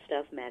that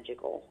stuff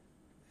magical.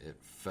 It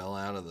fell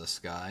out of the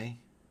sky?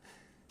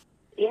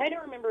 Yeah, I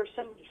don't remember if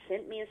somebody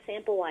sent me a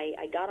sample.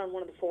 I got on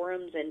one of the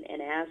forums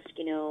and asked,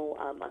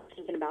 I'm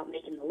thinking about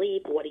making the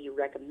leap. What do you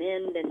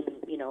recommend? And,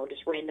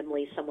 just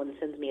randomly someone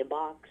sends me a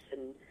box,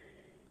 and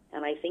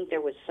I think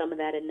there was some of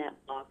that in that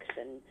box,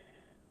 and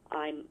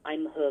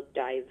I'm hooked.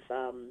 I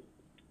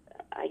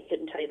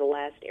couldn't tell you the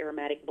last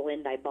aromatic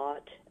blend I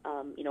bought.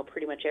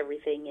 Pretty much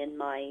everything in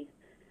my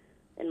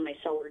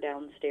cellar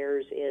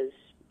downstairs is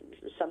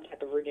some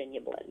type of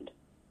Virginia blend.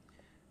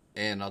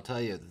 And I'll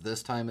tell you,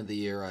 this time of the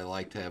year, I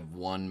like to have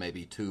one,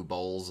 maybe two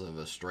bowls of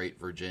a straight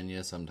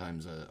Virginia,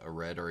 sometimes a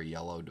red or a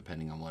yellow,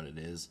 depending on what it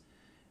is.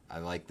 I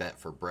like that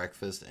for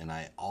breakfast, and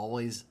I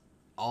always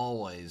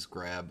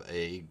grab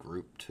a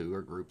Group 2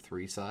 or Group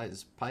 3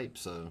 size pipe.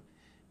 So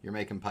you're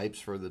making pipes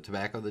for the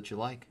tobacco that you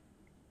like?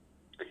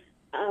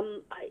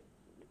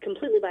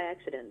 Completely by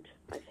accident,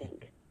 I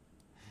think.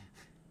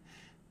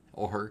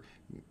 Or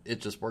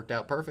it just worked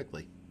out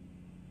perfectly.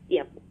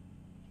 Yep.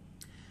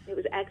 It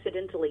was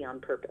accidentally on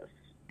purpose.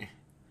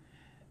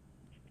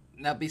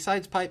 Now,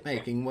 besides pipe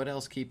making, what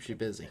else keeps you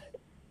busy?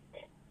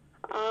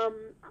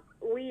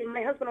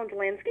 My husband owns a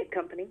landscape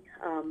company.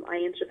 I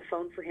answer the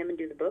phone for him and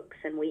do the books,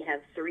 and we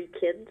have 3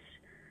 kids.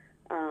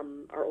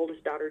 Our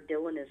oldest daughter,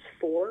 Dylan, is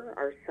 4.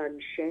 Our son,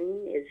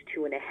 Shane, is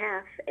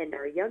 2.5. And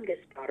our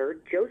youngest daughter,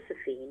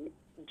 Josephine,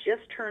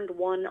 just turned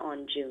 1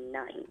 on June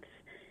 9th.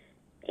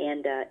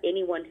 And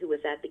anyone who was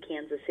at the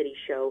Kansas City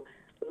show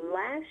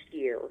last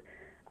year,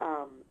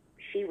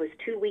 she was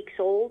 2 weeks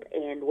old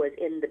and was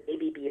in the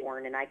baby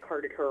Bjorn, and I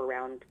carted her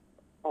around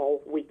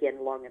all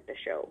weekend long at the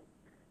show.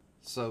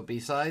 So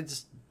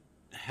besides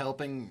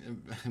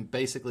helping,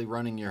 basically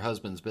running your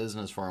husband's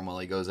business for him while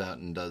he goes out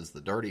and does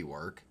the dirty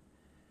work,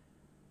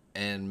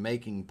 and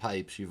making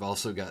pipes, you've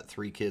also got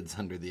 3 kids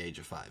under the age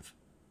of 5.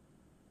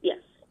 Yes.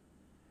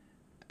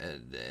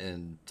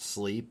 And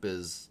sleep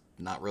is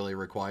not really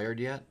required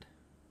yet?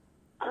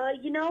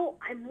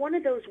 I'm one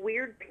of those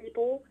weird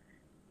people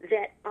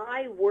that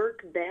I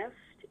work best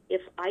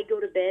if I go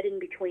to bed in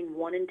between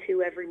 1 and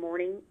 2 every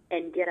morning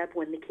and get up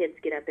when the kids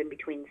get up in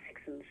between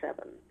 6 and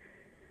 7.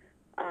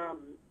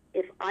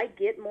 If I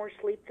get more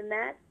sleep than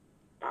that,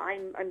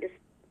 I'm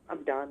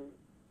done.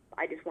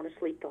 I just want to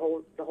sleep the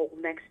whole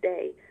next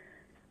day.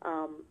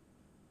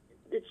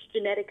 It's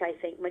genetic, I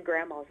think. My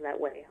grandma's that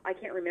way. I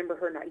can't remember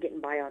her not getting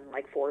by on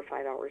like 4 or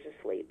 5 hours of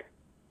sleep.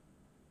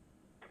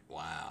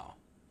 Wow.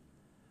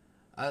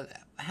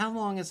 How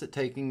long is it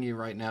taking you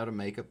right now to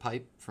make a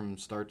pipe from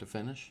start to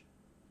finish?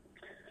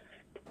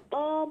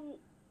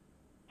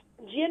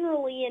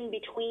 Generally in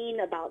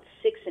between about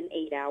 6 and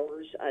 8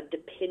 hours,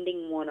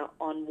 depending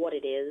on what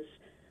it is.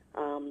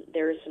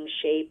 There are some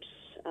shapes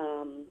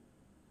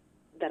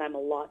that I'm a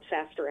lot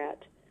faster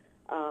at,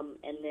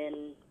 and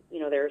then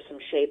there are some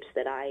shapes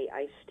that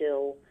I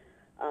still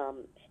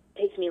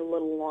takes me a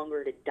little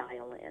longer to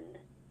dial in.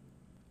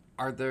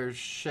 Are there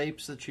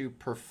shapes that you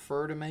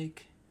prefer to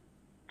make?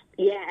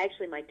 Yeah,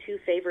 actually, my 2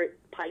 favorite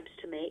pipes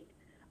to make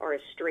are a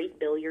straight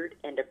billiard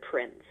and a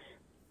Prince.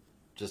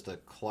 Just a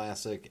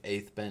classic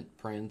 8th bent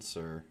Prince,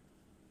 or?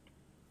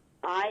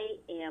 I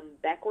am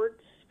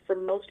backwards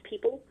from most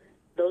people.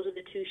 Those are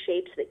the 2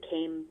 shapes that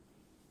came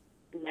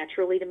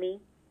naturally to me.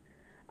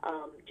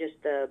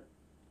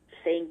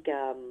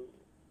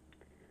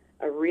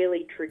 A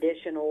really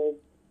traditional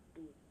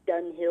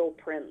Dunhill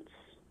Prince.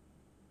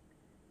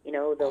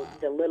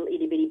 The little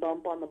itty-bitty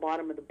bump on the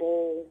bottom of the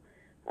bowl,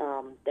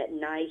 that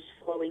nice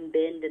flowing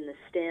bend in the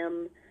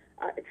stem.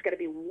 It's got to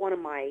be one of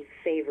my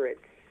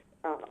favorites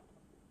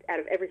out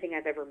of everything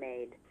I've ever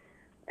made,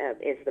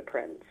 is the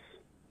Prince.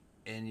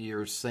 And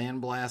you're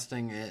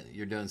sandblasting it.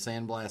 You're doing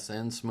sandblasts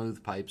and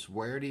smooth pipes.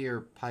 Where do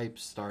your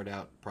pipes start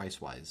out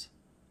price-wise?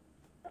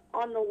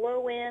 On the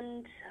low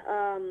end,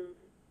 I'm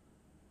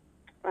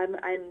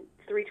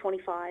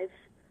 $325.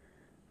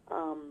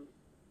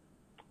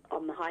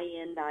 On the high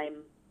end,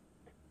 I'm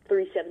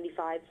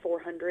 $375,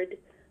 $400,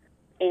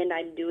 and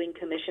I'm doing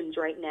commissions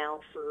right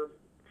now for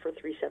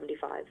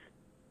 $375.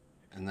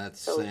 And that's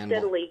so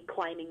steadily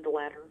climbing the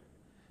ladder.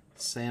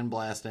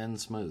 Sandblast and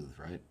smooth,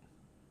 right?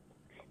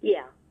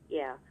 Yeah.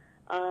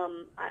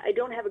 I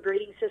don't have a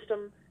grading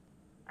system.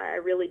 I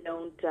really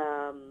don't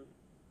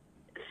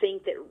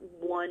think that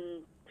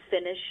one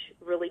finish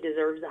really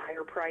deserves a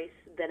higher price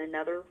than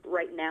another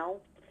right now,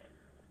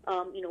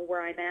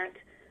 where I'm at.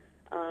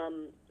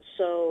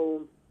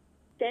 So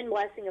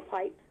sandblasting a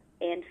pipe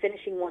and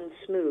finishing one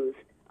smooth,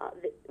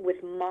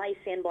 with my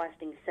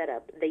sandblasting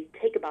setup, they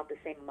take about the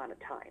same amount of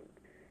time.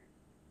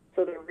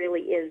 So there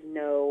really is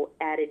no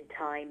added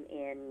time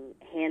in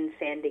hand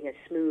sanding a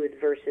smooth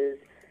versus,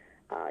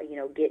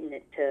 getting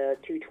it to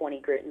 220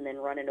 grit and then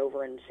running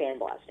over and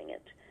sandblasting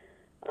it.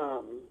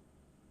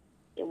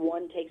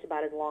 one takes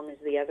about as long as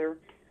the other.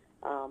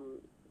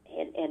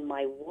 And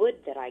my wood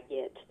that I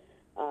get,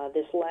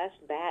 this last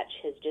batch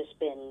has just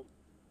been,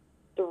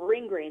 the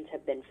ring grains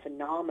have been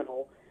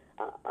phenomenal.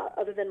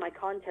 Other than my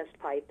contest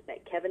pipe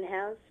that Kevin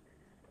has,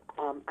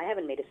 I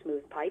haven't made a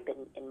smooth pipe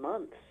in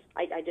months.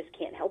 I just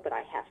can't help it.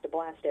 I have to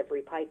blast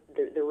every pipe.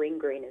 The ring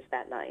grain is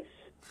that nice.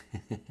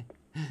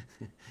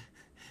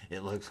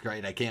 It looks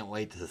great. I can't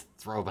wait to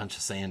throw a bunch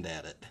of sand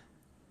at it.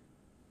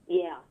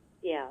 Yeah,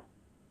 yeah.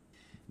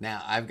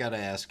 Now, I've got to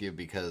ask you,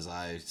 because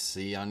I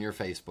see on your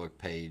Facebook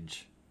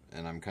page,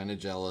 and I'm kind of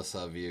jealous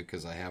of you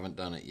because I haven't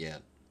done it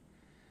yet,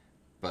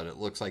 but it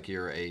looks like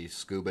you're a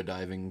scuba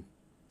diving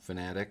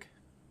fanatic.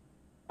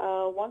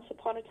 Once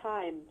upon a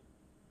time,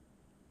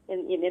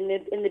 in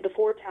the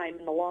before time,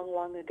 in the long,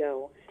 long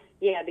ago.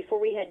 Yeah, before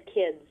we had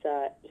kids,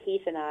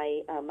 Heath and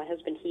I, my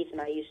husband Heath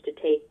and I used to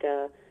take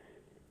a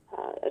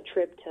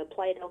trip to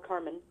Playa del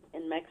Carmen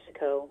in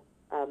Mexico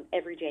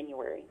every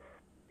January.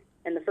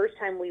 And the first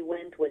time we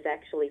went was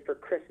actually for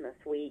Christmas.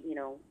 We,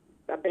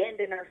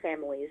 abandoned our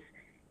families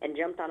and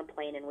jumped on a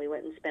plane, and we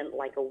went and spent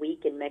like a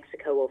week in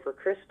Mexico over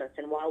Christmas.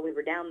 And while we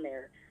were down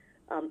there,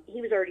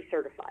 he was already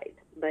certified,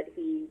 but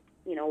he,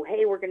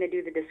 hey, we're going to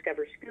do the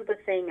Discover Scuba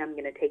thing. I'm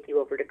going to take you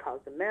over to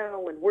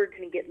Cozumel, and we're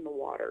going to get in the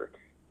water.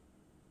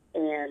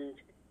 And,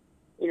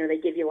 they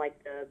give you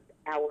like the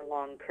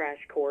hour-long crash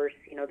course.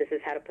 This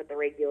is how to put the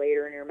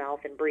regulator in your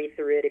mouth and breathe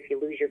through it. If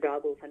you lose your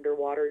goggles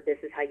underwater, this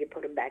is how you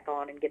put them back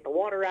on and get the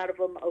water out of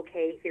them.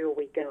 Okay, here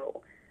we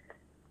go.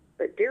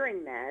 But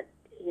during that,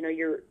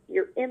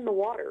 you're in the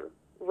water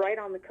right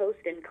on the coast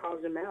in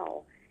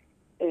Cozumel,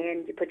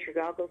 and you put your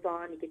goggles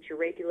on, you get your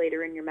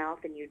regulator in your mouth,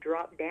 and you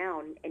drop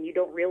down, and you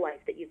don't realize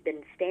that you've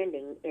been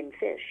standing in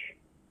fish.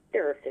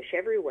 There are fish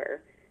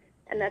everywhere,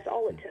 and that's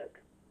all it took.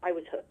 I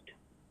was hooked.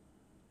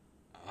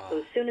 So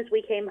as soon as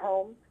we came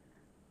home,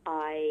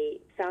 I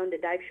found a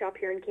dive shop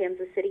here in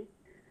Kansas City,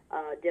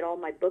 did all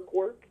my book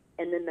work,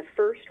 and then the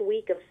first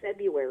week of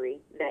February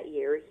that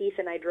year, Heath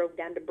and I drove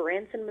down to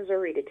Branson,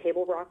 Missouri to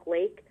Table Rock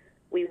Lake.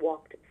 We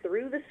walked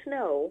through the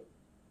snow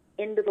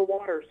into the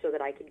water so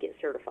that I could get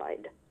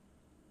certified.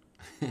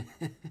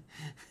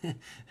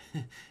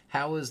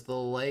 How is the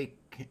lake,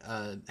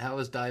 how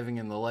is diving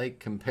in the lake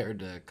compared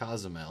to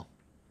Cozumel?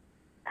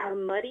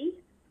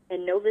 Muddy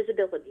and no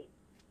visibility.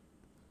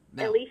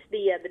 Now, at least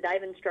the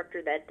dive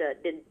instructor that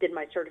did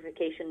my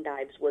certification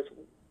dives was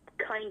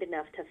kind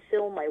enough to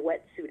fill my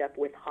wetsuit up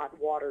with hot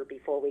water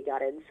before we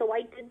got in, so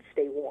I did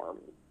stay warm.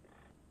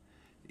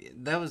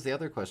 That was the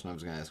other question I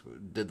was going to ask.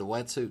 Did the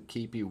wetsuit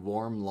keep you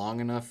warm long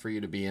enough for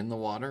you to be in the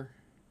water?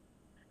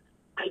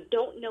 I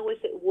don't know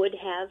if it would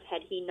have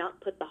had he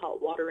not put the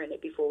hot water in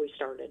it before we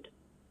started.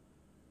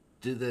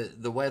 Do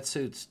the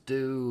wetsuits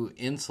do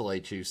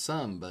insulate you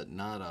some, but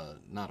not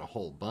a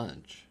whole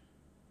bunch?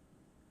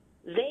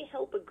 They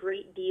help a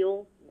great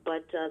deal,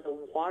 but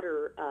the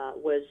water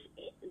was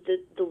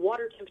the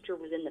water temperature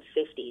was in the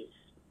 50s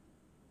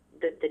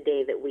the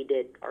day that we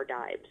did our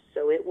dives,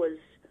 so it was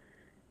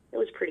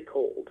pretty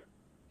cold.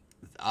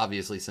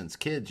 Obviously, since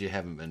kids, you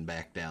haven't been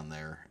back down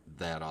there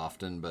that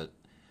often, but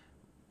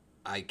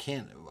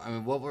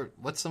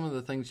what's some of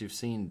the things you've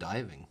seen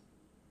diving?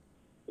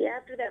 Yeah,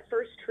 after that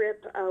first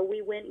trip,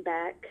 we went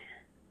back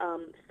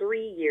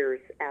 3 years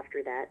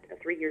after that,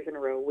 3 years in a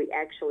row. We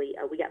actually,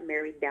 we got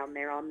married down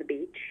there on the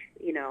beach,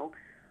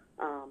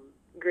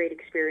 great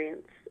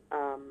experience.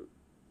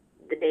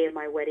 The day of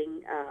my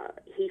wedding,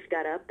 Heath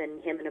got up,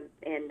 and him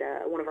and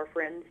one of our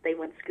friends, they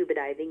went scuba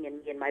diving,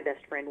 and me and my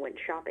best friend went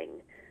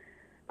shopping.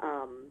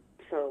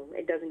 So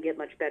it doesn't get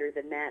much better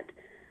than that.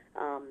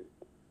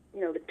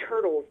 The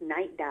turtles,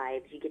 night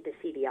dives, you get to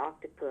see the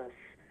octopus,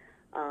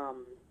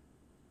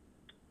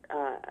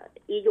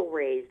 eagle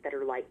rays that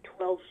are like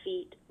 12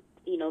 feet,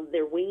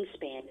 their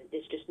wingspan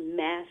is just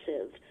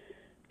massive.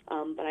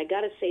 But I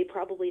got to say,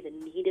 probably the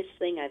neatest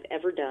thing I've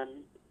ever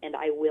done, and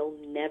I will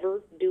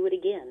never do it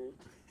again.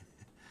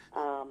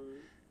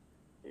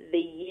 The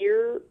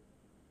year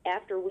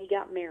after we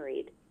got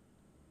married,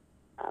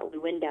 we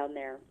went down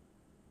there,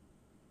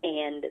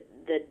 and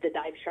the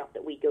dive shop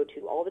that we go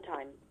to all the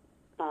time,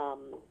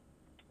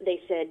 they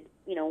said,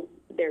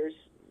 there's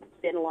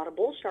been a lot of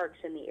bull sharks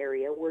in the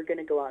area. We're going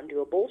to go out and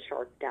do a bull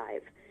shark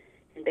dive.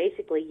 And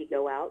basically, you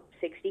go out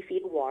 60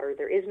 feet of water.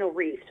 There is no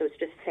reef, so it's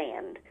just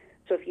sand.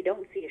 So if you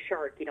don't see a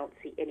shark, you don't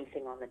see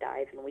anything on the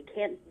dive. And we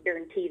can't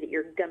guarantee that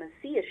you're going to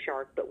see a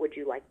shark, but would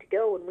you like to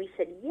go? And we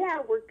said, yeah,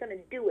 we're going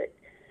to do it.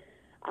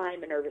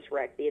 I'm a nervous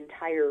wreck the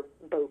entire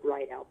boat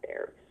ride out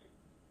there.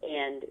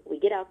 And we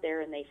get out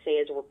there, and they say,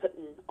 as we're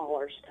putting all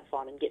our stuff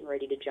on and getting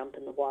ready to jump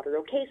in the water,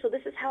 okay, so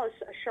this is how a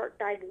shark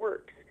dive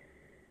works.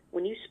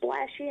 When you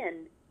splash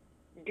in,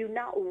 do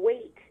not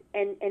wait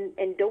and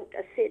don't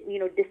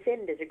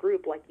descend as a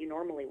group like you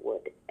normally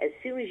would. As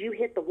soon as you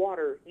hit the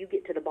water, you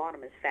get to the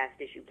bottom as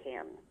fast as you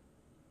can.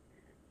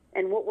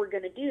 And what we're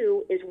going to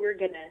do is we're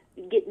going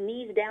to get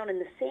knees down in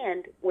the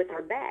sand with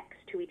our backs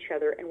to each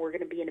other, and we're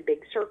going to be in a big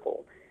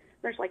circle.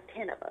 There's like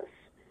 10 of us.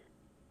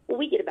 Well,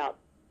 we get about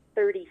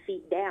 30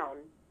 feet down.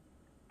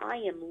 I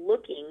am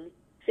looking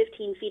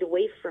 15 feet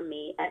away from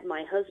me at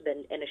my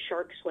husband, and a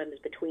shark swims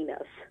between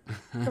us.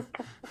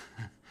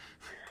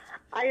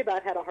 I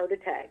about had a heart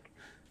attack.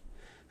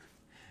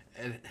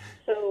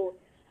 So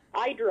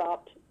I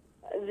dropped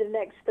the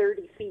next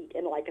 30 feet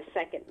in like a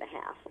second and a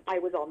half. I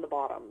was on the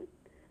bottom.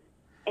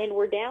 And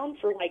we're down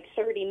for like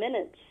 30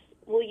 minutes.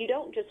 Well, you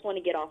don't just want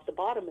to get off the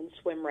bottom and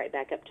swim right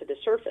back up to the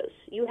surface.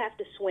 You have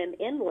to swim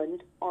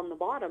inland on the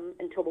bottom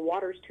until the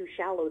water's too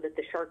shallow that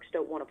the sharks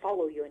don't want to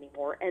follow you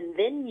anymore, and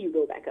then you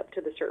go back up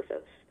to the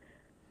surface.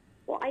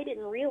 Well, I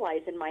didn't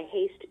realize in my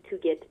haste to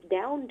get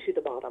down to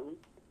the bottom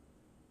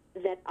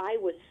that I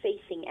was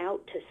facing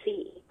out to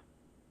sea.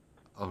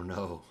 Oh,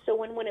 no. So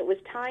when it was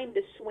time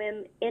to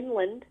swim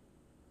inland,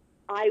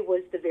 I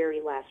was the very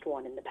last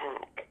one in the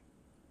pack.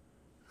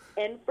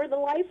 And for the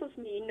life of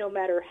me, no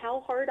matter how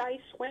hard I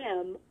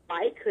swam,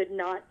 I could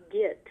not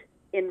get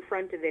in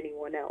front of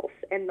anyone else.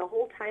 And the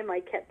whole time I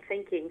kept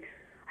thinking,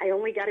 I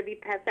only got to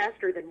be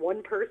faster than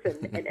one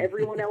person, and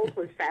everyone else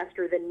was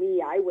faster than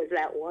me. I was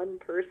that one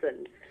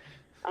person.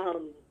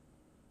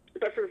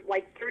 But for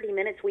like 30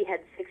 minutes, we had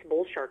 6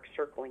 bull sharks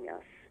circling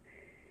us.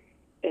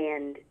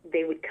 And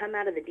they would come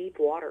out of the deep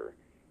water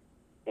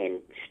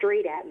and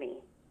straight at me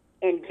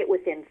and get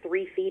within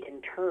 3 feet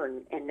and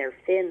turn, and their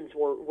fins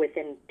were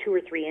within 2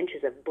 or 3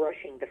 inches of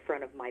brushing the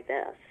front of my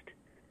vest.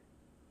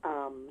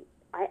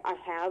 I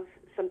have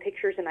some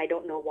pictures, and I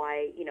don't know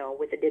why,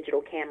 with a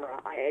digital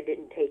camera, I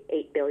didn't take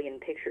 8 billion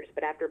pictures,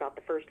 but after about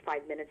the first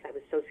 5 minutes, I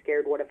was so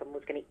scared one of them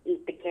was going to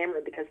eat the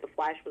camera because the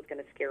flash was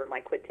going to scare him.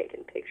 I quit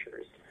taking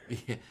pictures.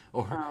 Yeah,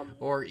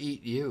 or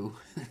eat you.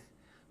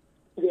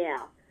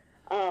 Yeah.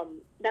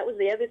 That was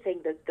the other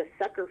thing, the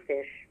sucker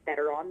fish that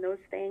are on those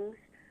things.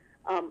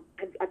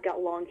 I've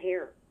got long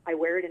hair. I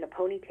wear it in a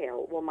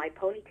ponytail. Well, my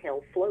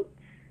ponytail floats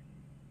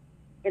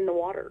in the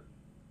water.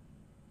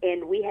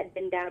 And we had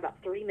been down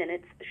about 3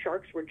 minutes. The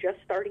sharks were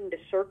just starting to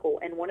circle,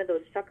 and one of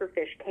those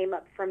suckerfish came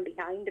up from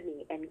behind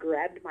me and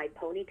grabbed my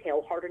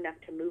ponytail hard enough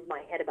to move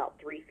my head about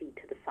 3 feet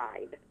to the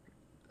side.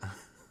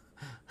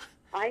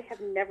 I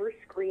have never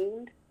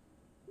screamed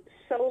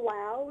so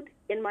loud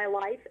in my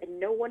life, and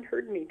no one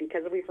heard me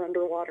because we were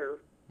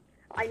underwater.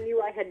 I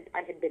knew I had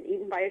been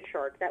eaten by a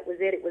shark. That was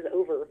it. It was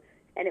over.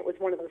 And it was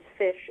one of those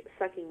fish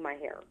sucking my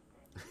hair.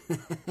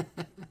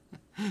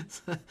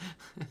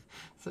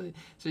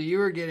 So you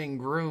were getting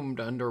groomed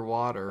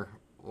underwater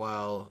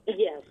while...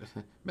 Yes.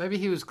 Maybe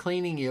he was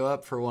cleaning you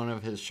up for one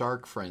of his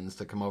shark friends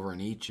to come over and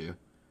eat you.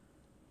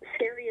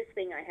 Scariest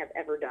thing I have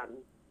ever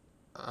done.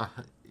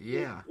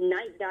 Yeah.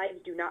 Night dives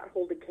do not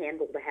hold a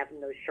candle to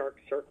having those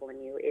sharks circling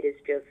you. It is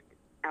just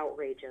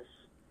outrageous.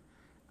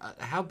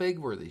 How big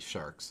were these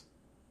sharks?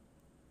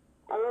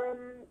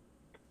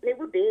 They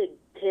were big,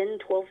 10,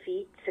 12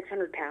 feet,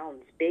 600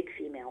 pounds, big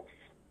females.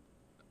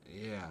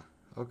 Yeah,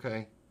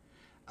 okay.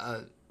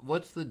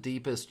 What's the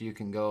deepest you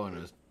can go in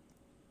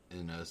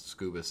a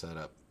scuba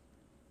setup?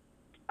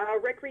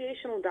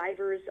 Recreational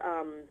divers,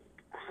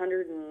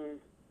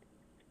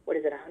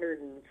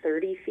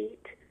 130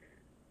 feet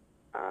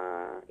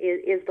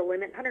is the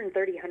limit.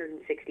 130,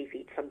 160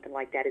 feet, something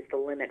like that is the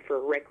limit for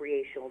a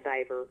recreational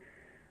diver.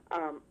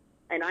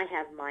 And I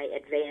have my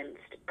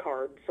advanced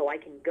card, so I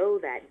can go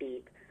that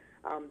deep.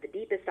 The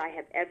deepest I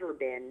have ever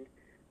been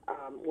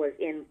was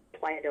in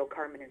Playa del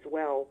Carmen as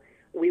well.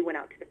 We went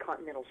out to the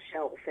continental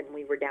shelf, and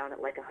we were down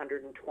at like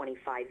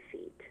 125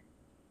 feet.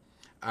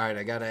 All right,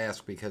 I got to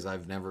ask because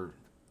I'm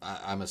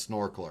a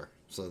snorkeler,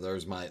 so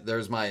there's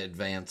my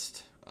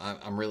advanced.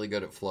 I'm really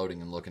good at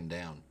floating and looking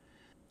down.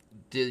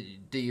 Do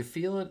you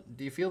feel it?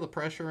 Do you feel the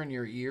pressure in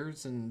your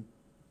ears and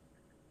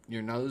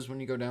your nose when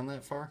you go down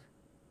that far?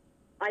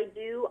 I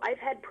do. I've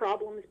had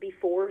problems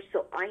before,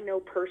 so I know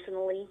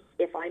personally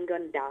if I'm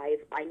going to dive,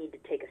 I need to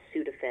take a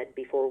Sudafed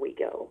before we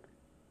go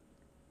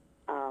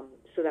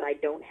so that I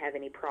don't have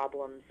any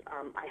problems.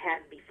 I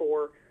have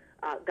before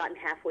gotten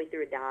halfway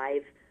through a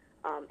dive,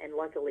 and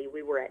luckily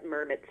we were at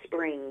Mermitt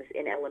Springs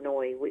in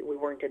Illinois. We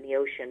weren't in the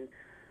ocean.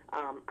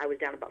 I was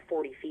down about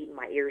 40 feet and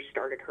my ears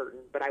started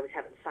hurting, but I was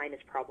having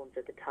sinus problems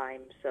at the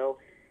time. So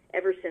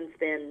ever since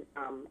then,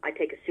 I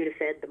take a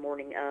Sudafed the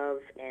morning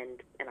of,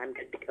 and I'm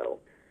good to go.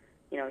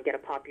 You know, you got to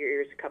pop your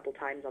ears a couple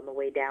times on the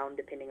way down,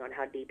 depending on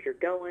how deep you're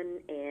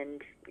going,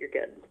 and you're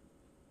good.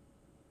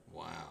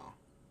 Wow.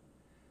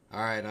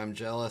 All right, I'm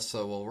jealous,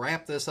 so we'll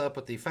wrap this up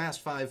with the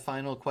Fast 5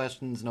 final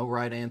questions. No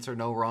right answer,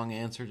 no wrong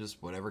answer,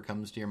 just whatever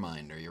comes to your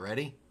mind. Are you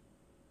ready?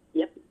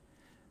 Yep.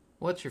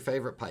 What's your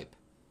favorite pipe?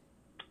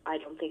 I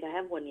don't think I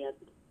have one yet.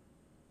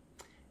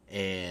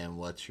 And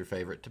what's your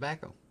favorite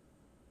tobacco?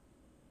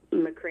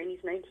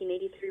 McCraney's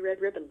 1983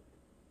 Red Ribbon.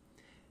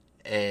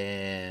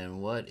 And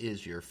what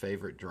is your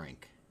favorite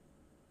drink?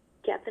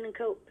 Captain and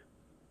Coke.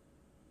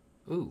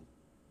 Ooh,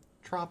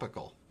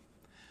 tropical.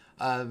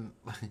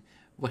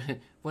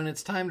 When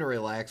it's time to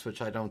relax,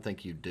 which I don't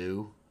think you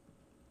do,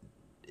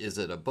 is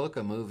it a book,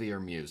 a movie, or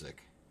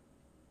music?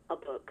 A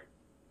book.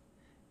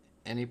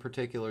 Any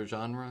particular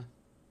genre?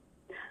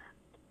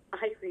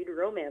 I read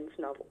romance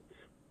novels.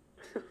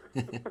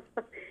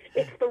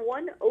 It's the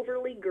one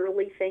overly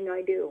girly thing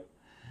I do.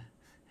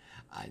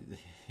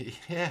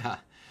 Yeah.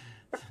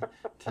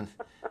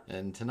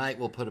 And tonight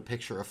we'll put a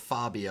picture of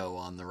Fabio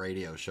on the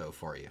radio show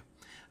for you.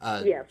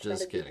 Yes,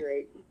 just that'd kidding. be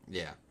great.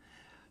 Yeah.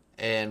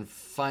 And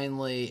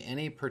finally,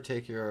 any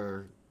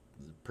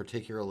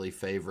particularly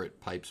favorite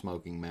pipe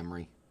smoking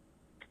memory?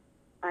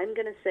 I'm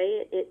going to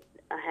say it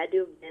had to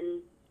have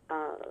been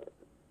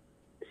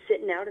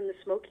sitting out in the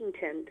smoking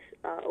tent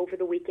over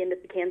the weekend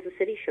at the Kansas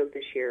City show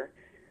this year.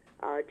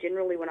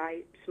 Generally, when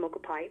I smoke a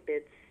pipe,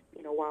 it's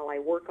while I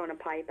work on a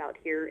pipe out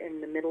here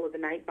in the middle of the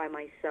night by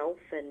myself,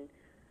 and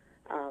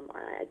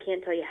I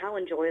can't tell you how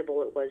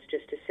enjoyable it was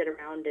just to sit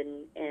around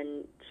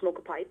and smoke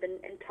a pipe and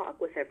talk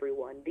with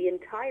everyone the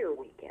entire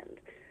weekend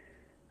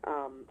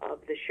of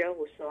the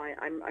show. So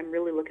I'm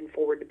really looking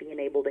forward to being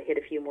able to hit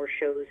a few more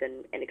shows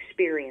and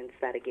experience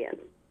that again.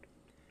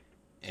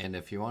 And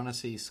if you want to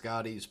see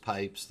Scottie's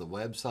pipes, the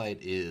website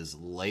is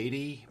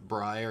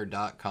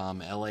ladybriar.com,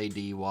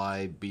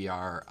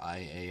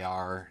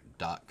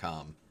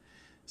 LADYBRIAR.com.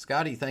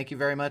 Scottie, thank you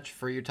very much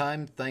for your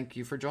time. Thank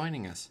you for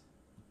joining us.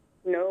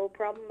 No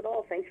problem at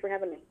all. Thanks for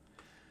having me.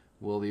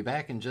 We'll be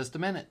back in just a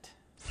minute.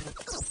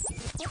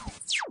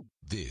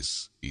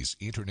 This is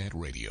Internet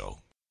Radio.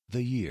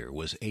 The year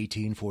was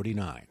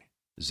 1849.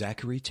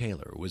 Zachary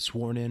Taylor was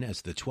sworn in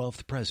as the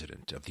 12th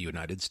President of the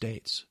United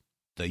States.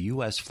 The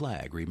U.S.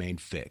 flag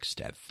remained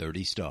fixed at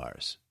 30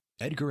 stars.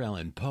 Edgar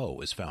Allan Poe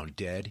was found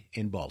dead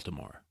in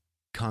Baltimore.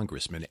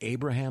 Congressman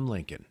Abraham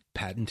Lincoln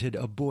patented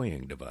a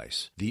buoying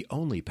device, the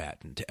only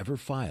patent ever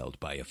filed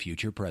by a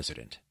future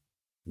president.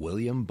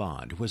 William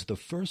Bond was the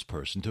first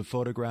person to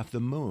photograph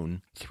the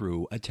moon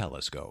through a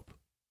telescope.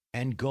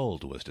 And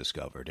gold was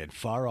discovered in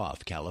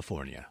far-off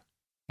California.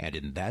 And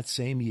in that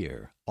same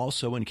year,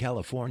 also in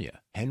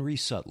California, Henry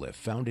Sutliff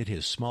founded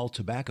his small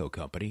tobacco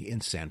company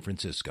in San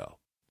Francisco,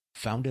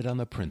 founded on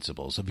the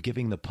principles of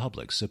giving the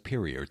public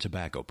superior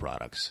tobacco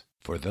products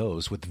for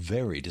those with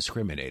very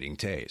discriminating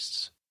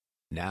tastes.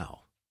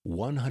 Now,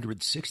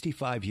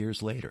 165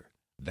 years later,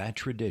 that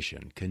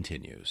tradition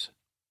continues.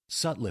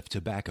 Sutliff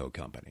Tobacco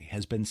Company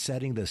has been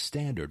setting the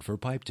standard for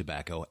pipe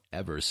tobacco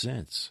ever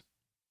since.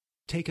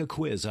 Take a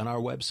quiz on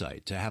our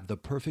website to have the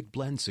perfect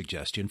blend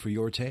suggestion for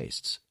your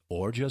tastes,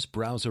 or just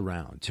browse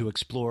around to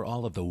explore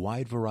all of the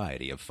wide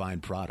variety of fine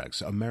products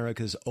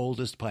America's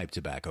oldest pipe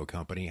tobacco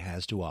company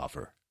has to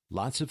offer.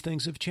 Lots of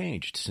things have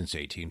changed since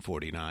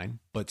 1849,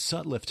 but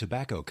Sutliff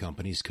Tobacco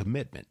Company's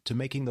commitment to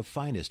making the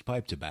finest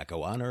pipe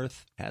tobacco on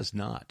earth has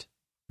not.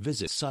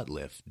 Visit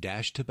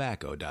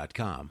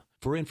sutliff-tobacco.com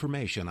for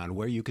information on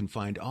where you can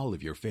find all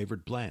of your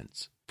favorite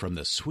blends, from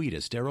the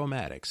sweetest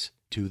aromatics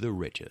to the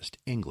richest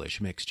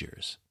English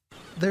mixtures.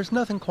 There's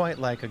nothing quite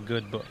like a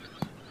good book,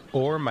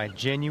 or my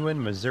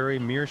genuine Missouri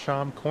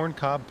Meerschaum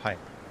corncob pipe,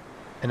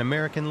 an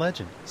American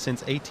legend since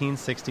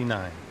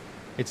 1869.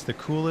 It's the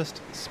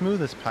coolest,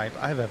 smoothest pipe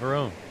I've ever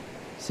owned.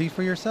 See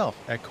for yourself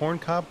at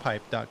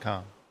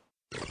corncobpipe.com.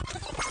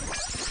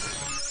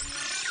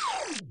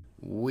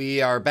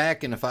 We are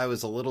back, and if I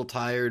was a little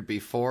tired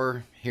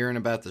before hearing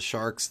about the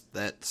Sharks,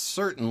 that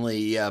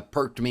certainly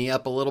perked me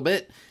up a little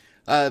bit.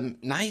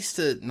 Nice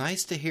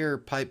to hear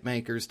pipe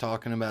makers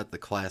talking about the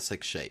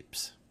classic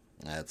shapes.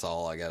 That's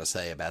all I got to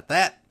say about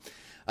that.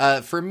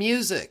 For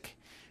music,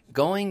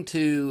 going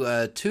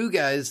to two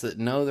guys that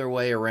know their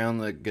way around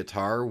the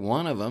guitar.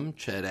 One of them,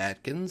 Chet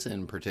Atkins,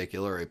 in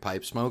particular, a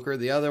pipe smoker.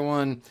 The other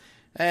one,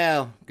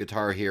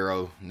 guitar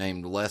hero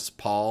named Les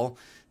Paul.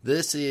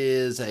 This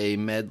is a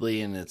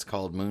medley, and it's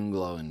called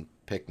Moonglow and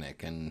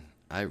Picnic, and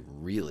I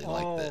really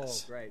like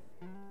this. Oh, great.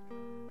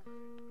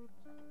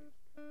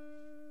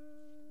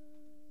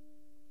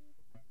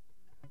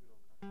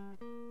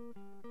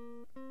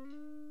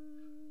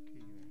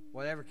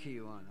 Whatever key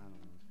you want, I don't know.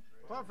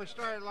 Well, if we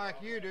started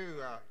like you do,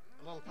 a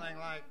little thing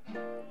like...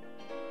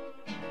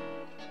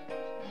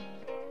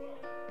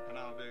 And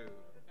I'll do...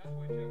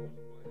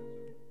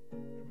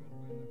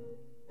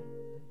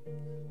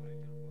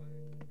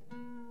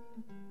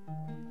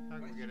 How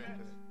can we get into it?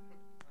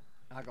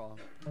 I'll go.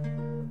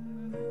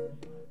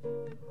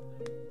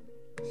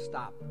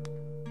 Stop.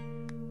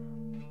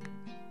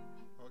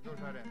 Well, it goes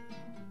right in.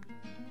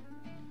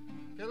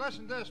 Okay,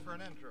 listen to this for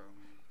an intro.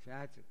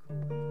 That's a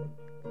cool.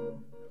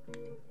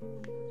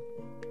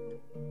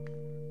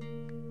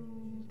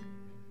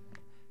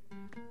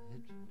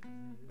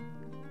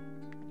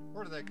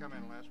 Where do they come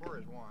in, Les? Where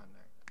is one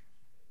there?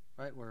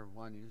 Right where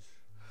one is.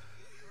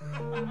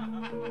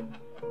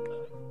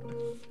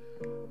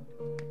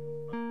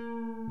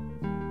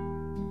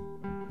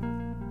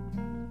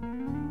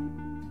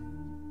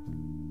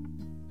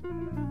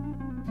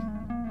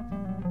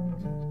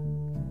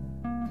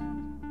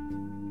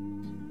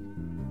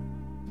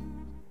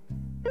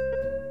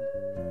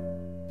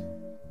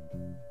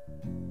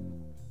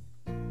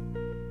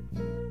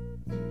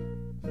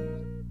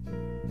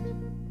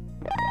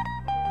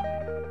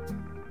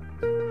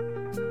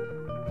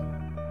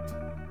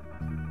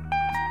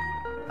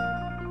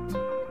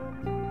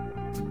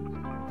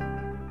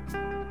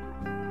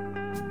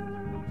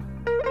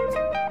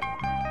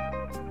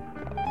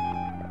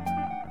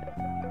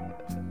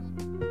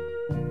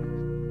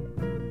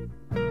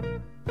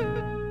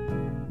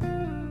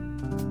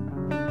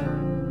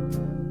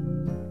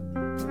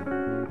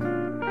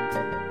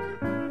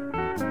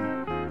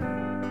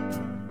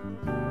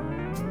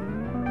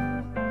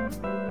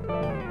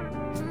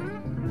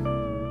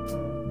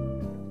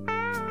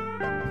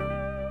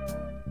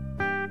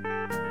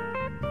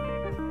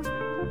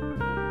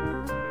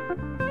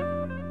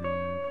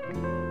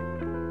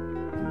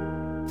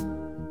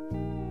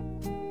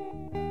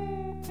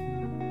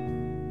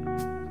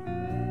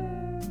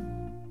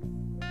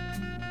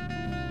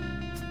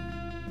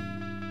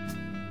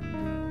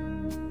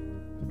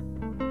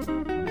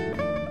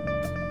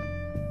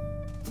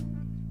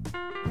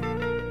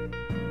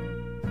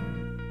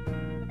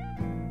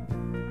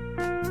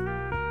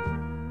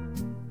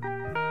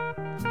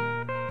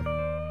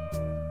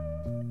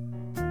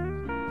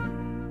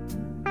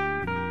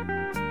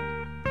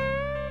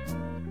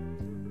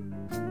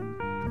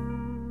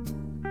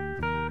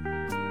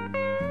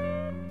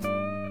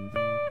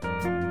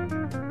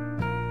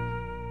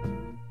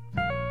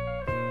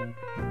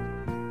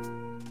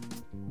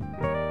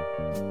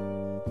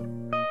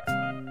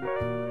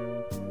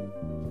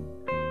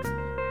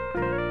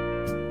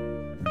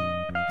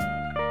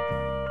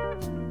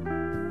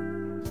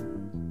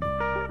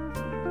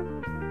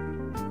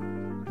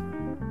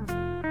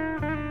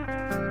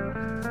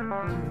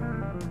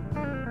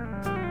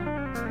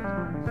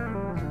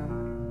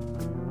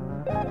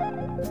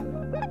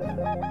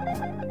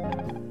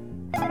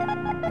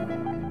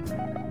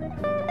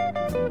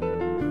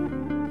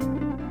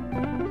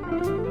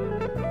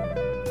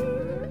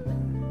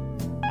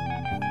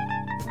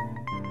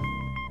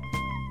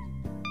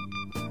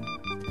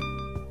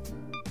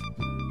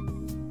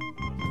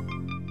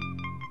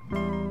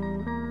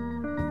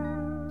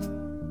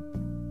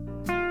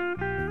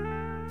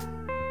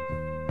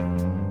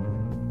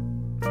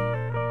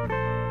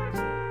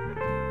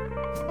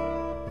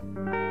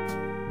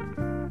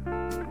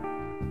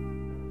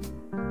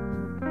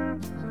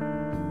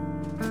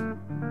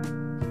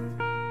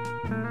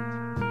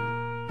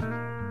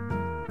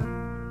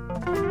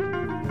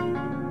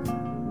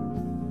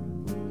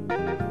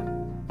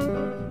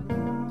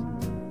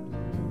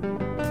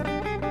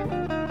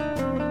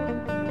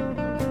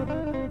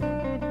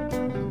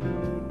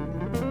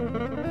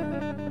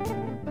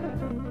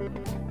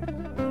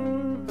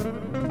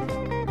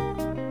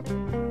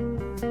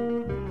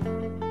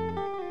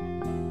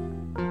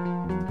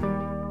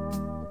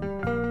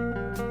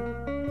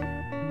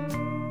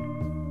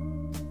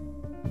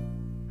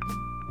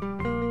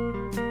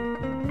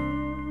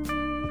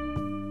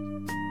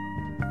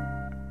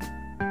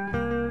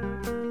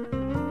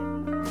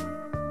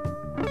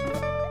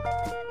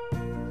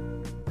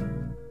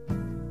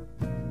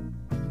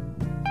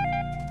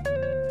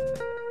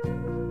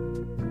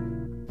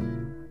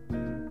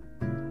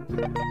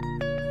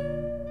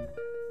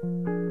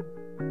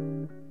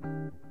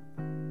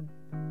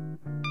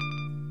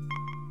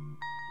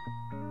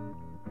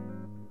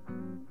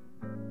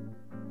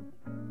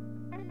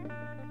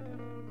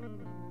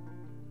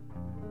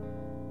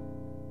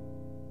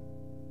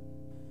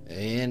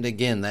 And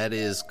again, that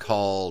is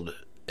called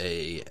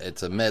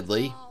it's a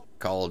medley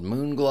called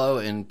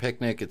Moonglow and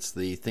Picnic. It's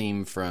the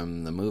theme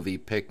from the movie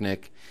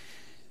Picnic.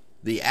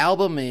 The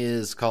album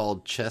is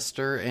called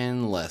Chester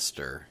and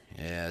Lester.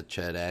 Yeah,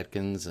 Chet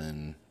Atkins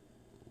and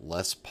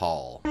Les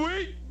Paul.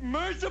 Sweet,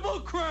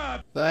 merciful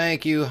crap!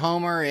 Thank you,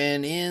 Homer.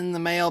 And in the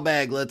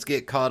mailbag, let's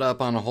get caught up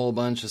on a whole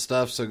bunch of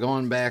stuff. So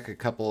going back a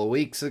couple of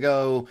weeks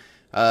ago,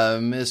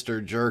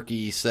 Mr.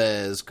 Jerky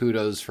says,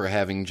 kudos for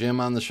having Jim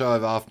on the show.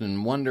 I've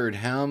often wondered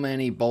how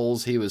many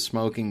bowls he was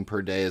smoking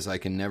per day, as I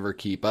can never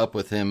keep up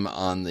with him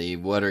on the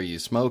what are you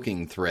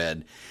smoking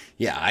thread.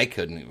 Yeah, I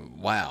couldn't.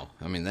 Wow.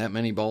 I mean, that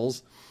many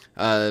bowls?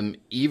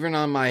 Even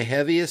on my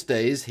heaviest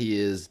days, he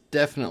is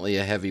definitely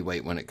a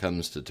heavyweight when it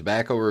comes to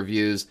tobacco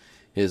reviews.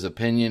 His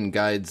opinion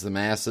guides the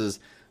masses.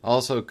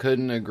 Also,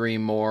 couldn't agree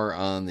more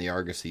on the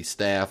Argosy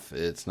staff.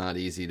 It's not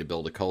easy to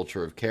build a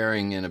culture of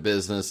caring in a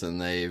business, and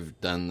they've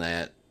done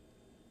that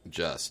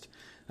just.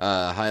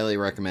 Highly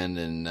recommend,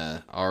 and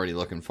already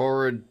looking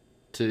forward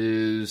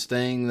to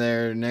staying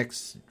there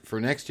for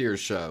next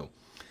year's show.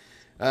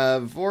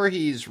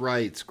 Voorhees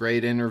writes,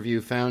 great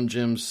interview. Found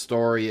Jim's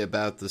story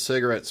about the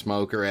cigarette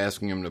smoker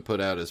asking him to put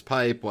out his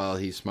pipe while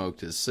he smoked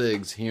his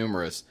cigs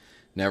humorous.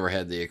 Never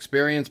had the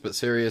experience, but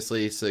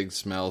seriously, cigs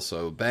smell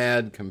so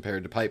bad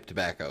compared to pipe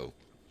tobacco.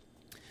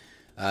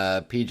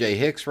 PJ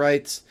Hicks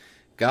writes,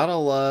 gotta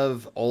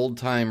love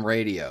old-time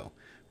radio.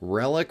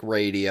 Relic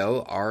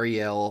Radio,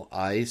 RELICRADIO,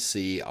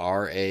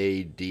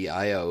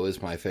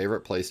 is my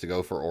favorite place to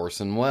go for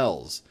Orson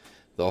Welles.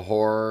 The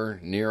Horror,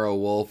 Nero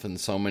Wolfe, and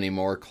so many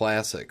more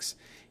classics.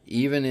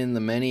 Even in the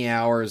many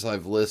hours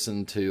I've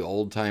listened to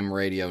old-time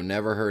radio,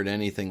 never heard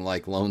anything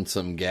like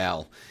Lonesome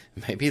Gal.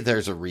 Maybe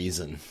there's a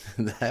reason.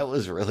 That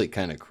was really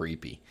kind of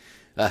creepy.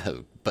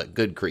 But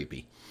good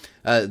creepy.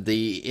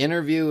 The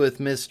interview with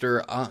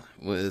Mr.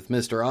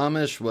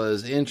 Amish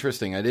was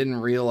interesting. I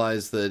didn't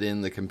realize that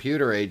in the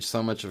computer age,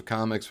 so much of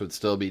comics would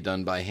still be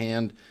done by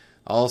hand.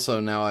 Also,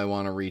 now I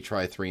want to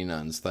retry Three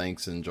Nuns.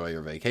 Thanks, enjoy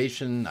your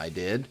vacation. I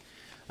did.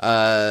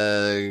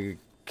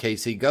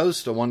 Casey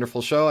Ghost, a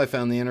wonderful show. I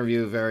found the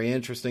interview very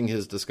interesting.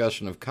 His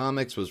discussion of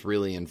comics was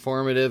really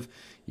informative.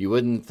 You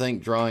wouldn't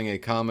think drawing a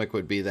comic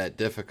would be that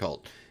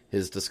difficult.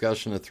 His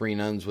discussion of Three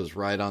Nuns was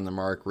right on the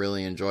mark.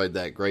 Really enjoyed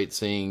that. Great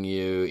seeing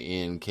you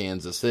in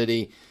Kansas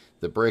City.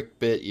 The brick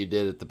bit you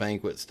did at the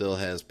banquet still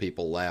has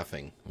people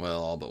laughing.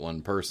 Well, all but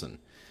one person.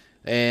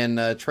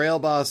 And Trail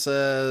Boss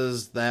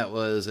says, that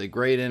was a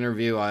great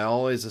interview. I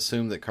always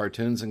assumed that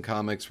cartoons and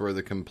comics were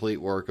the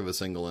complete work of a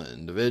single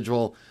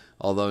individual.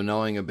 Although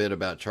knowing a bit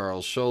about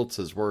Charles Schultz,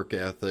 his work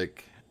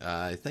ethic,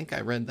 I think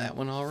I read that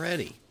one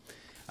already.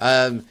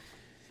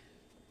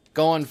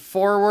 Going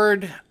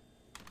forward,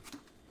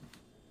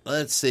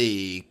 let's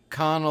see.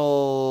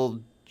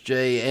 Connell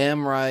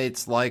J.M.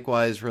 writes,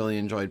 likewise, really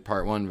enjoyed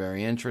part 1,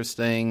 very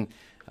interesting.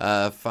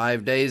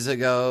 5 days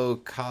ago,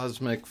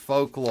 Cosmic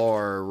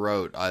Folklore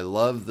wrote, I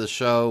love the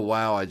show.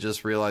 Wow, I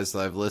just realized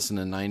that I've listened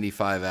to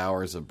 95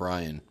 hours of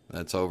Brian.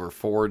 That's over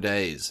 4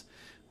 days.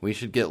 We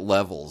should get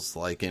levels,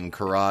 like in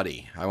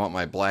karate. I want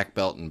my black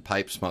belt in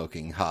pipe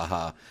smoking,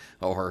 haha.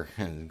 Or,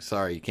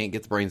 sorry, you can't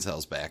get the brain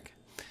cells back.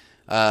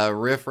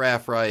 Riff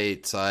Raff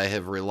writes, I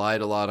have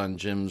relied a lot on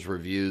Jim's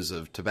reviews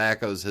of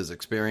tobaccos. His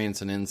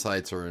experience and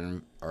insights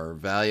are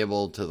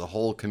valuable to the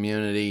whole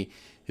community.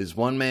 His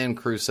one-man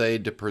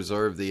crusade to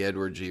preserve the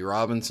Edward G.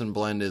 Robinson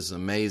blend is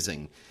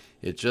amazing.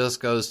 It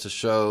just goes to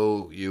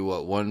show you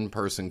what one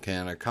person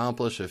can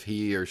accomplish if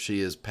he or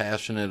she is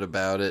passionate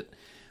about it.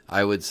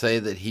 I would say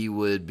that he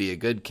would be a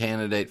good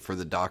candidate for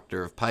the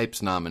Doctor of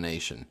Pipes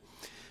nomination.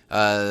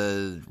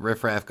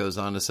 Riff Raff goes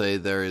on to say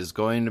there is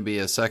going to be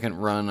a second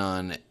run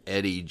on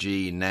Eddie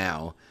G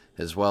now,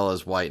 as well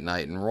as White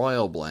Knight and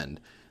Royal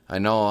Blend. I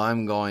know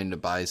I'm going to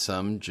buy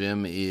some.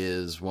 Jim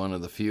is one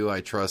of the few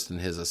I trust in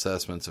his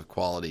assessments of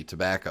quality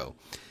tobacco.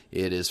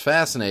 It is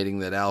fascinating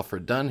that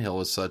Alfred Dunhill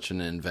was such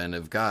an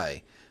inventive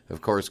guy. Of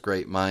course,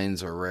 great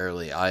minds are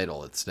rarely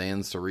idle. It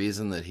stands to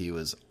reason that he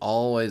was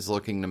always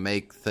looking to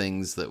make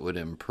things that would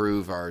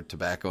improve our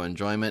tobacco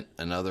enjoyment.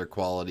 Another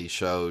quality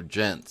show,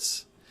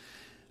 gents.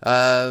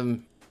 Let's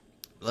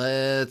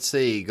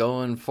see.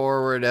 Going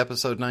forward,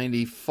 episode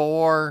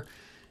 94.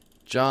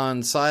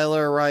 John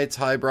Seiler writes,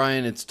 hi,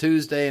 Brian. It's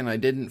Tuesday, and I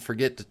didn't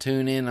forget to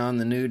tune in on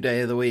the new day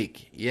of the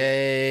week.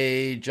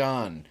 Yay,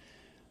 John.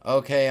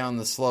 Okay, on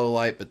the slow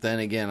light, but then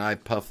again, I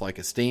puff like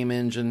a steam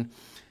engine.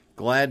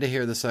 Glad to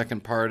hear the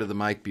second part of the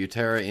Mike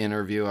Butera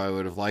interview. I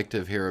would have liked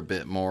to hear a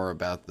bit more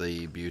about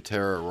the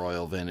Butera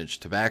Royal Vintage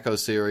Tobacco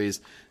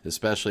series,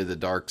 especially the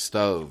Dark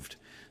Stoved.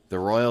 The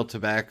Royal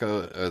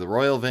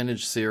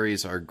Vintage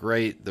series are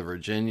great. The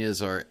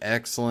Virginias are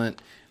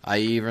excellent. I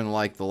even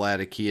like the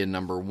Latakia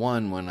No.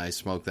 1 when I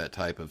smoke that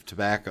type of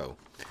tobacco.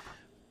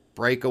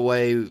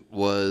 Breakaway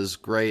was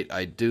great.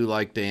 I do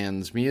like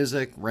Dan's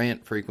music.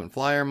 Rant, Frequent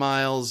Flyer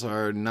Miles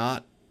are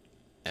not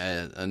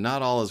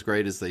all as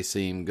great as they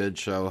seem. Good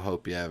show.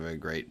 Hope you have a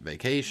great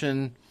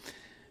vacation.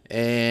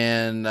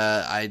 And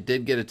I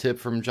did get a tip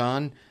from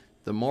John.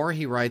 The more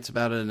he writes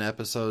about an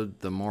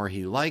episode, the more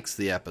he likes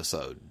the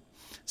episode.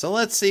 So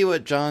let's see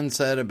what John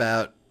said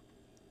about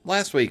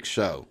last week's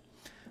show.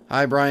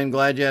 Hi, Brian.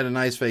 Glad you had a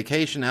nice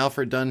vacation.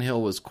 Alfred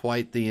Dunhill was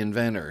quite the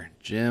inventor.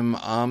 Jim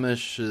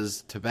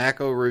Amish's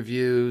tobacco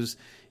reviews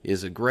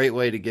is a great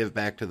way to give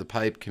back to the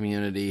pipe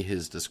community.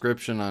 His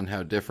description on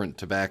how different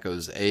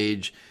tobaccos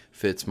age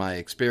fits my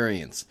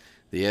experience.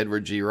 The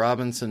Edward G.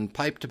 Robinson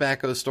pipe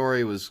tobacco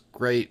story was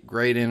great.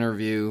 Great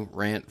interview.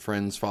 Rant,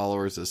 Friends,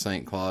 Followers of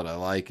St. Claude. I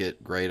like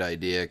it. Great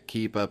idea.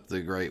 Keep up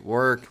the great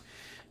work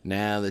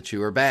now that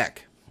you are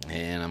back.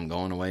 And I'm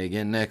going away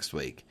again next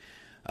week.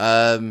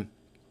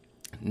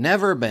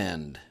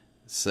 Neverbend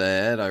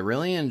said, I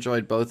really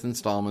enjoyed both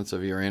installments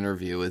of your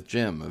interview with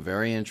Jim, a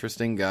very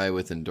interesting guy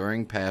with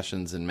enduring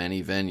passions in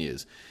many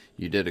venues.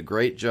 You did a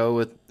great job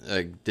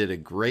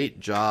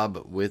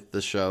with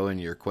the show, and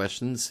your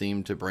questions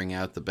seemed to bring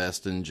out the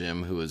best in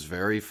Jim, who is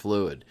very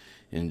fluid,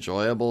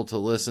 enjoyable to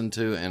listen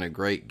to, and a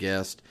great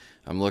guest.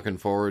 I'm looking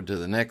forward to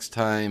the next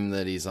time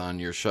that he's on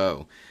your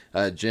show.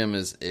 Jim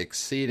is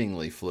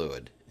exceedingly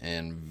fluid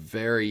and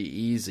very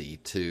easy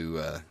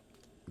to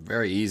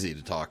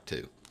talk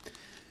to.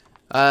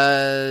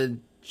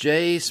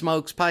 Jay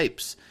Smokes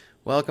Pipes.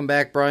 Welcome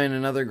back, Brian.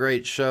 Another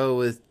great show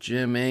with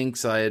Jim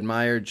Inks. I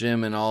admire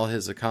Jim and all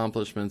his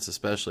accomplishments,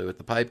 especially with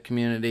the pipe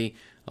community.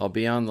 I'll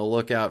be on the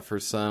lookout for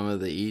some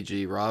of the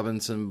E.G.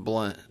 Robinson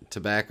blunt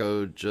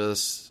tobacco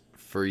just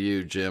for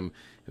you, Jim.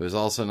 It was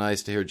also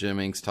nice to hear Jim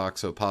Inks talk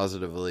so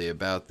positively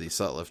about the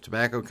Sutliff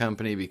Tobacco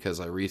Company, because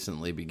I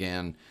recently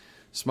began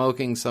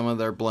smoking some of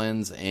their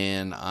blends,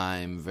 and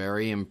I'm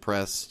very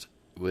impressed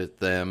with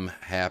them.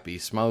 Happy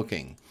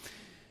smoking.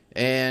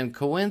 And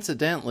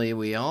coincidentally,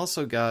 we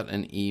also got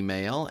an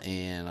email,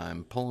 and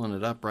I'm pulling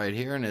it up right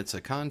here, and it's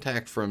a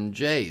contact from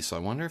Jay, so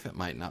I wonder if it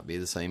might not be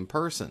the same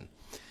person.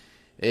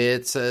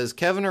 It says,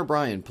 Kevin or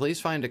Brian,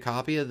 please find a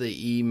copy of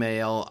the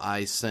email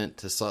I sent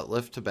to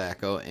Sutliff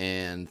Tobacco,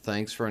 and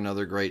thanks for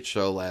another great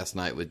show last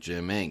night with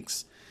Jim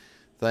Inks.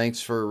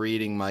 Thanks for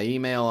reading my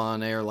email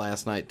on air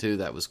last night, too.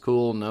 That was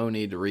cool. No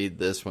need to read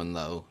this one,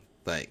 though.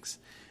 Thanks.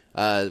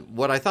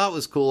 What I thought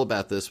was cool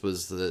about this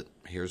was that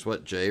here's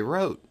what Jay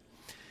wrote.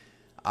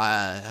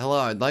 Hello,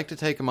 I'd like to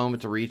take a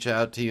moment to reach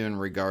out to you in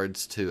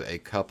regards to a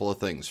couple of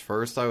things.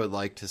 First, I would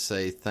like to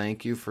say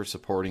thank you for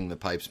supporting the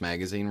Pipes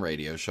Magazine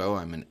radio show.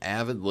 I'm an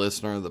avid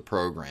listener of the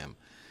program.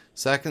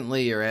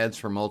 Secondly, your ads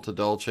for Molto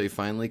Dolce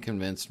finally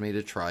convinced me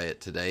to try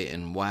it today,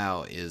 and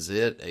wow, is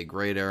it a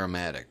great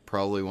aromatic.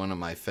 Probably one of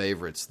my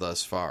favorites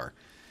thus far.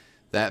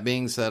 That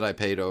being said, I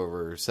paid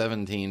over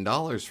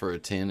 $17 for a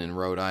tin in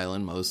Rhode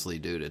Island, mostly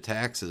due to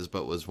taxes,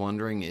 but was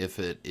wondering if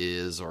it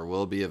is or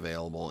will be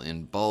available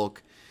in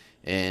bulk,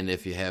 and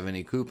if you have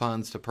any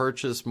coupons to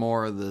purchase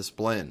more of this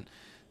blend.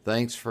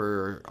 Thanks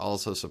for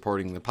also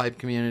supporting the pipe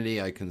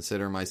community. I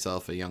consider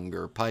myself a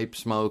younger pipe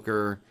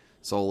smoker,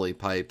 solely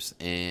pipes,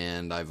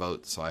 and I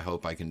vote, so I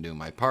hope I can do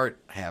my part.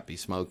 Happy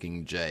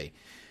smoking, Jay.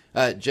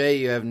 Jay,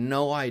 you have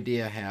no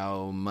idea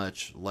how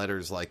much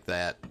letters like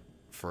that,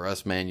 for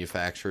us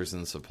manufacturers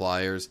and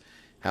suppliers,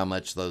 how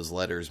much those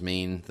letters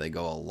mean. They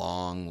go a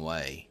long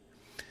way.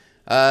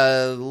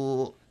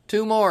 2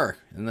 more,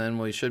 and then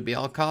we should be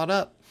all caught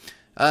up.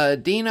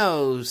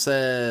 Dino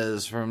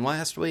says from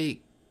last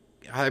week,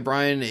 hi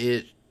Brian,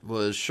 it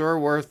was sure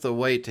worth the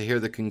wait to hear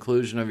the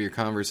conclusion of your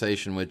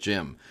conversation with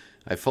Jim.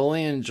 I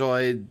fully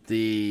enjoyed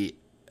the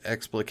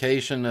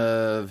explication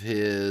of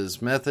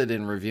his method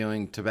in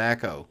reviewing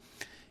tobacco.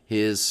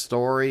 His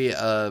story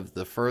of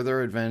the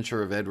further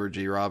adventure of Edward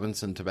G.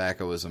 Robinson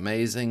tobacco was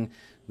amazing.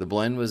 The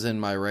blend was in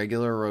my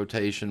regular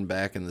rotation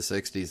back in the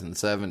 60s and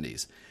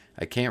 70s.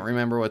 I can't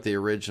remember what the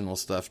original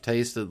stuff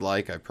tasted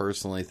like. I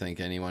personally think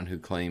anyone who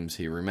claims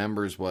he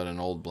remembers what an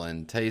old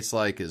blend tastes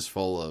like is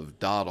full of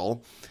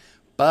dawdle.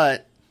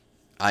 But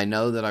I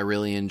know that I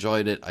really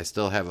enjoyed it. I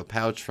still have a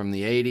pouch from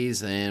the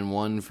 80s and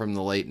one from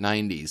the late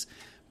 90s.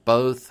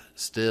 Both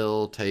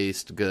still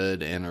taste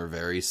good and are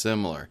very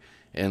similar.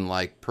 And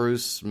like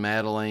Proust's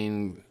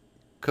Madeleine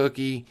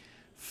cookie,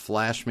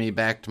 flash me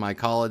back to my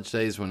college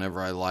days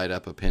whenever I light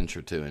up a pinch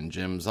or two. In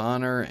Jim's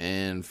honor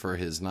and for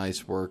his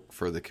nice work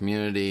for the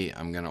community,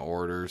 I'm going to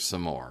order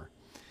some more.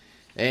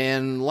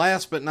 And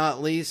last but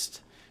not least,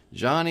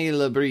 Johnny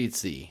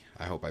Labrizzi,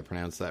 I hope I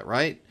pronounced that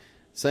right,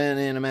 sent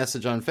in a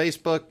message on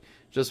Facebook.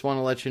 Just want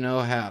to let you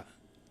know how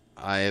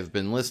I have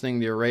been listening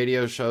to your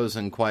radio shows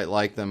and quite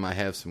like them. I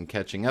have some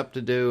catching up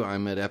to do.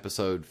 I'm at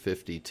episode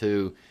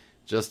 52.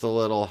 Just a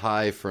little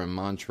hi from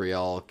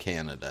Montreal,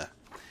 Canada.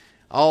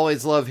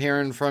 Always love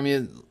hearing from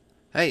you.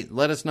 Hey,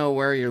 let us know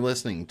where you're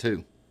listening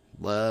to.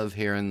 Love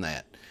hearing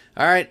that.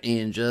 All right,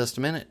 in just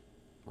a minute,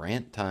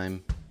 rant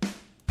time.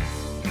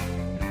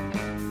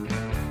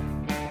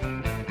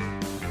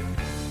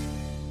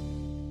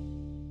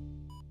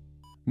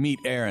 Meet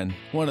Aaron,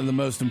 one of the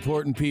most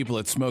important people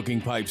at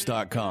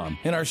SmokingPipes.com.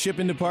 In our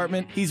shipping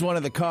department, he's one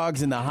of the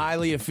cogs in the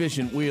highly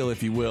efficient wheel,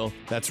 if you will,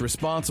 that's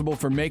responsible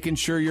for making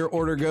sure your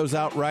order goes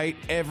out right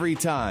every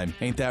time.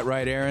 Ain't that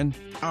right, Aaron?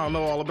 I don't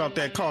know all about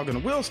that cog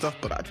and the wheel stuff,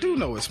 but I do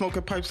know at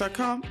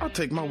SmokingPipes.com, I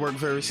take my work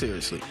very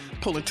seriously.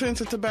 Pulling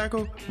tins of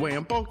tobacco,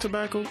 weighing bulk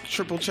tobacco,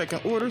 triple checking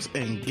orders,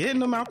 and getting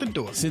them out the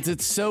door. Since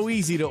it's so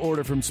easy to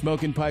order from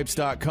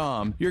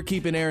SmokingPipes.com, you're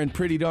keeping Aaron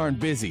pretty darn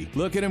busy.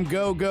 Look at him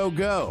go, go,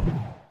 go.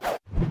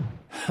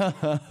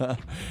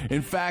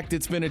 In fact,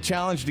 it's been a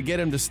challenge to get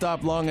him to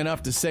stop long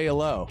enough to say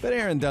hello. But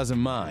Aaron doesn't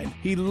mind.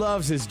 He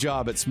loves his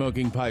job at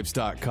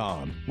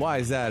SmokingPipes.com. Why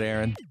is that,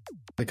 Aaron?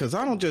 Because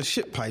I don't just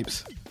ship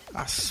pipes,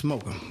 I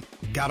smoke them.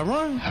 Gotta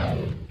run.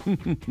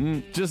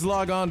 Just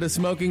log on to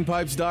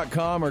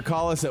SmokingPipes.com or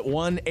call us at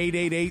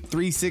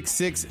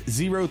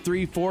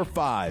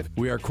 1-888-366-0345.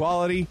 We are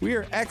quality. We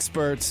are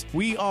experts.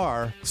 We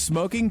are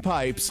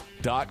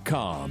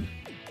SmokingPipes.com.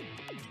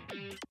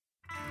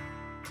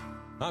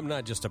 I'm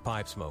not just a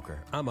pipe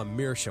smoker. I'm a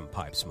Meerschaum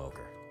pipe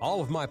smoker. All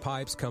of my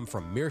pipes come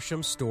from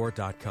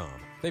MeerschaumStore.com.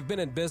 They've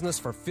been in business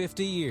for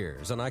 50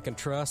 years, and I can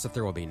trust that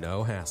there will be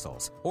no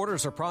hassles.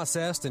 Orders are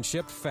processed and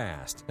shipped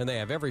fast, and they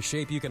have every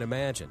shape you can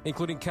imagine,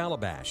 including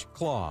calabash,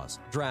 claws,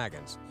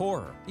 dragons,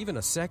 horror, even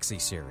a sexy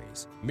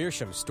series.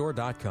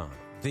 MeerschaumStore.com,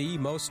 the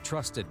most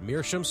trusted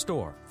Meerschaum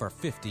store for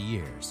 50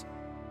 years.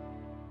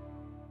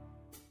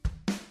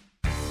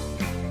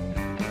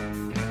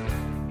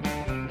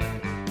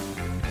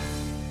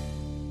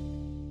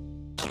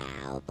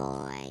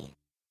 Cowboy.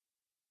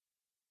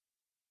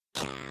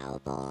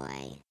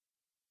 Cowboy.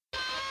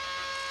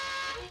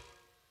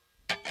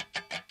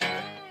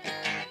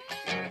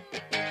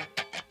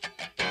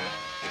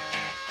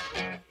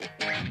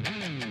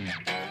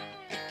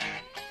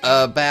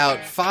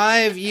 About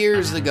 5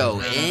 years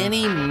ago,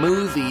 any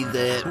movie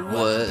that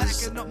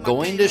was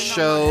going to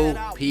show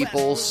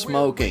people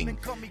smoking,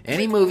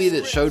 any movie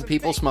that showed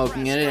people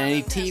smoking in it,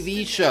 any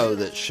TV show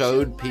that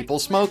showed people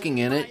smoking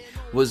in it,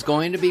 was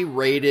going to be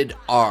rated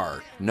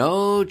R.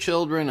 No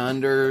children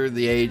under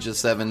the age of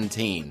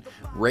 17.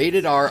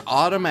 Rated R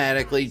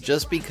automatically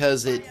just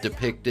because it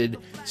depicted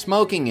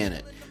smoking in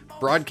it.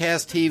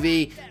 Broadcast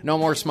TV, no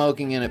more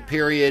smoking in it,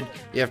 period.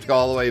 You have to go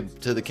all the way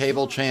to the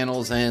cable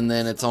channels, and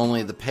then it's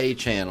only the pay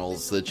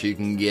channels that you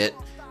can get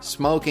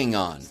smoking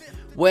on.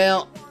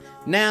 Well,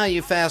 now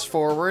you fast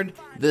forward,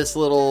 this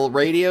little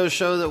radio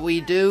show that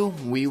we do,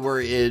 we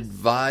were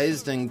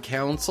advised and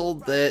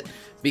counseled that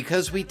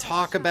because we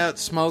talk about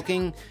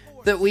smoking,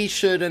 that we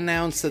should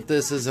announce that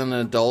this is an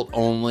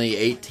adult-only,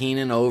 18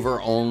 and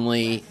over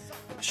only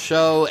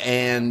show,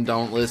 and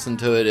don't listen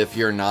to it if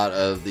you're not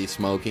of the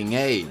smoking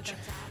age.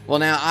 Well,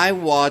 now, I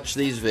watch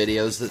these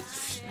videos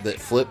that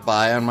flip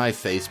by on my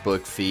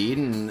Facebook feed,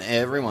 and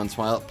every once in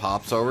a while it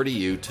pops over to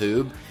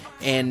YouTube,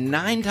 and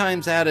 9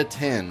 times out of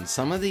 10,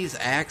 some of these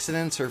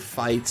accidents or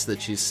fights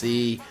that you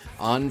see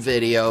on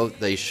video,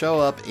 they show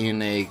up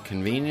in a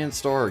convenience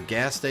store or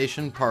gas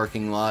station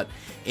parking lot,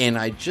 and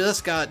I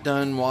just got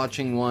done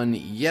watching one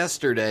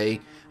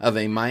yesterday of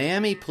a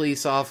Miami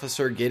police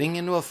officer getting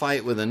into a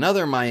fight with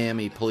another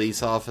Miami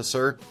police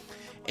officer,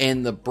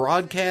 and the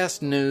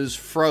broadcast news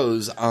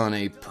froze on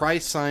a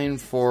price sign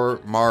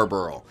for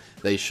Marlboro.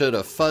 They should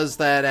have fuzzed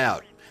that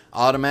out.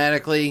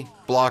 Automatically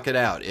block it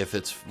out. If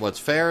it's what's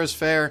fair is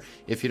fair.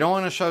 If you don't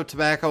want to show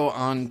tobacco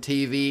on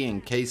TV in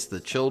case the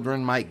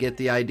children might get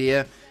the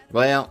idea,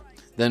 well,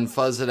 then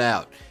fuzz it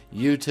out.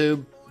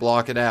 YouTube,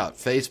 block it out.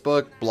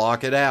 Facebook,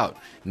 block it out.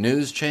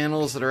 News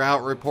channels that are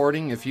out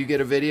reporting, if you get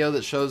a video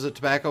that shows a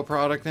tobacco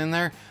product in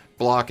there,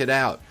 block it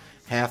out.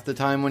 Half the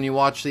time when you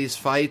watch these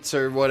fights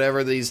or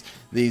whatever, these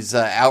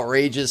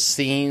outrageous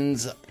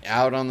scenes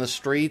out on the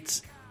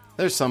streets,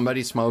 there's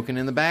somebody smoking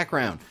in the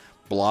background.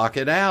 Block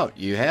it out.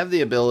 You have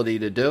the ability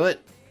to do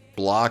it.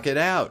 Block it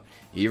out.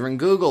 Even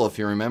Google, if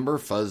you remember,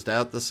 fuzzed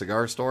out the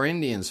cigar store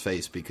Indian's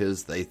face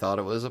because they thought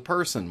it was a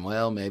person.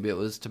 Well, maybe it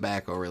was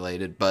tobacco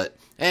related. But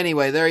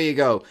anyway, there you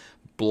go.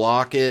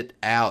 Block it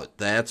out.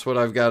 That's what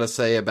I've got to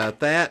say about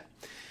that.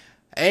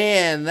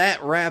 And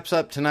that wraps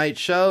up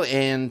tonight's show,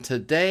 and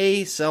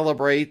today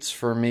celebrates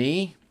for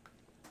me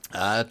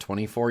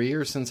 24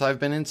 years since I've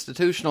been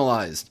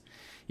institutionalized.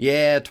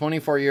 Yeah,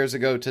 24 years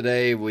ago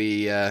today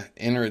we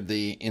entered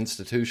the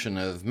institution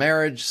of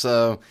marriage,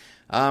 so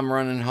I'm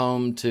running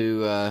home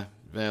to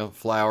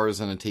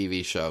flowers and a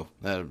TV show.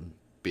 That'll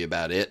be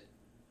about it.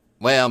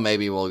 Well,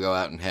 maybe we'll go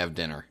out and have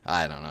dinner.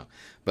 I don't know.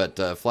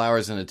 But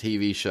flowers and a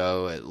TV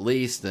show at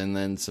least, and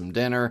then some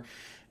dinner.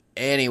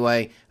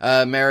 Anyway,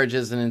 marriage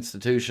is an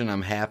institution.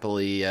 I'm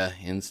happily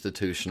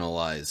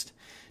institutionalized.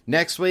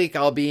 Next week,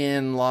 I'll be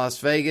in Las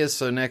Vegas,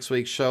 so next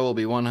week's show will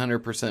be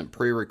 100%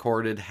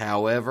 pre-recorded.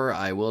 However,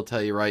 I will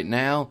tell you right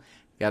now,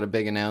 got a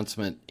big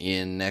announcement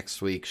in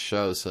next week's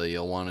show, so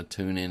you'll want to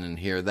tune in and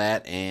hear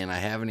that, and I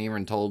haven't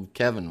even told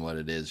Kevin what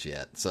it is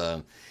yet.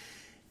 So,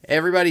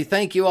 everybody,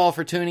 thank you all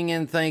for tuning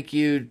in. Thank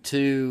you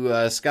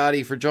to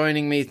Scottie for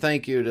joining me.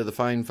 Thank you to the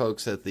fine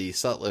folks at the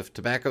Sutliff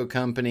Tobacco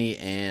Company.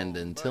 And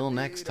until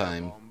next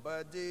time,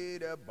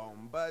 bomba-dee-da,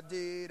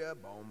 bomba-dee-da,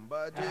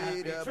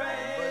 bomba-dee-da,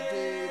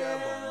 bomba-dee-da,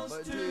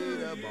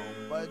 bomba-dee-da,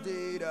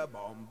 bomba-dee-da,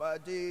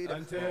 bomba-dee-da,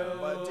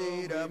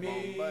 bomba-dee-da,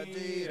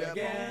 bomba-dee-da,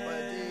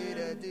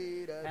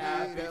 bomba-dee-da,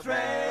 happy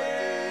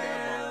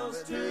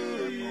trails to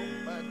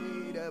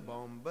bomba-dee-da,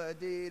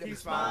 bomba-dee-da,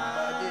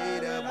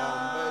 bomba-dee-da,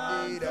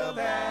 bomba-dee-da,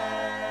 bomba-dee-da.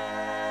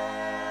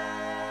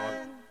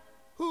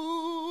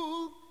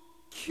 Who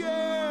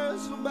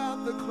cares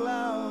about the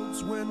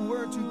clouds when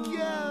we're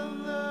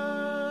together?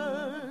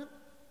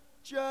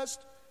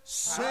 Just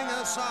sing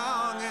a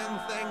song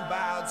and think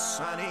about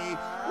sunny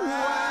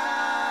weather.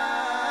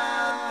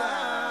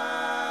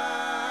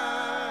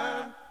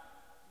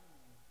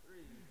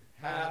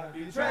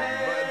 Happy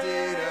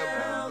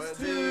trails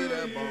to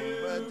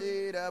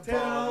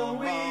till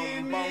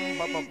we meet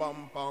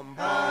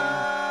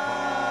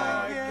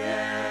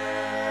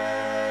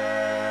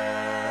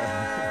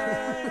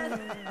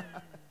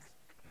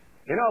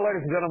You know,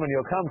 ladies and gentlemen,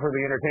 you'll come for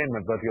the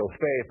entertainment, but you'll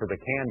stay for the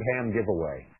canned ham giveaway.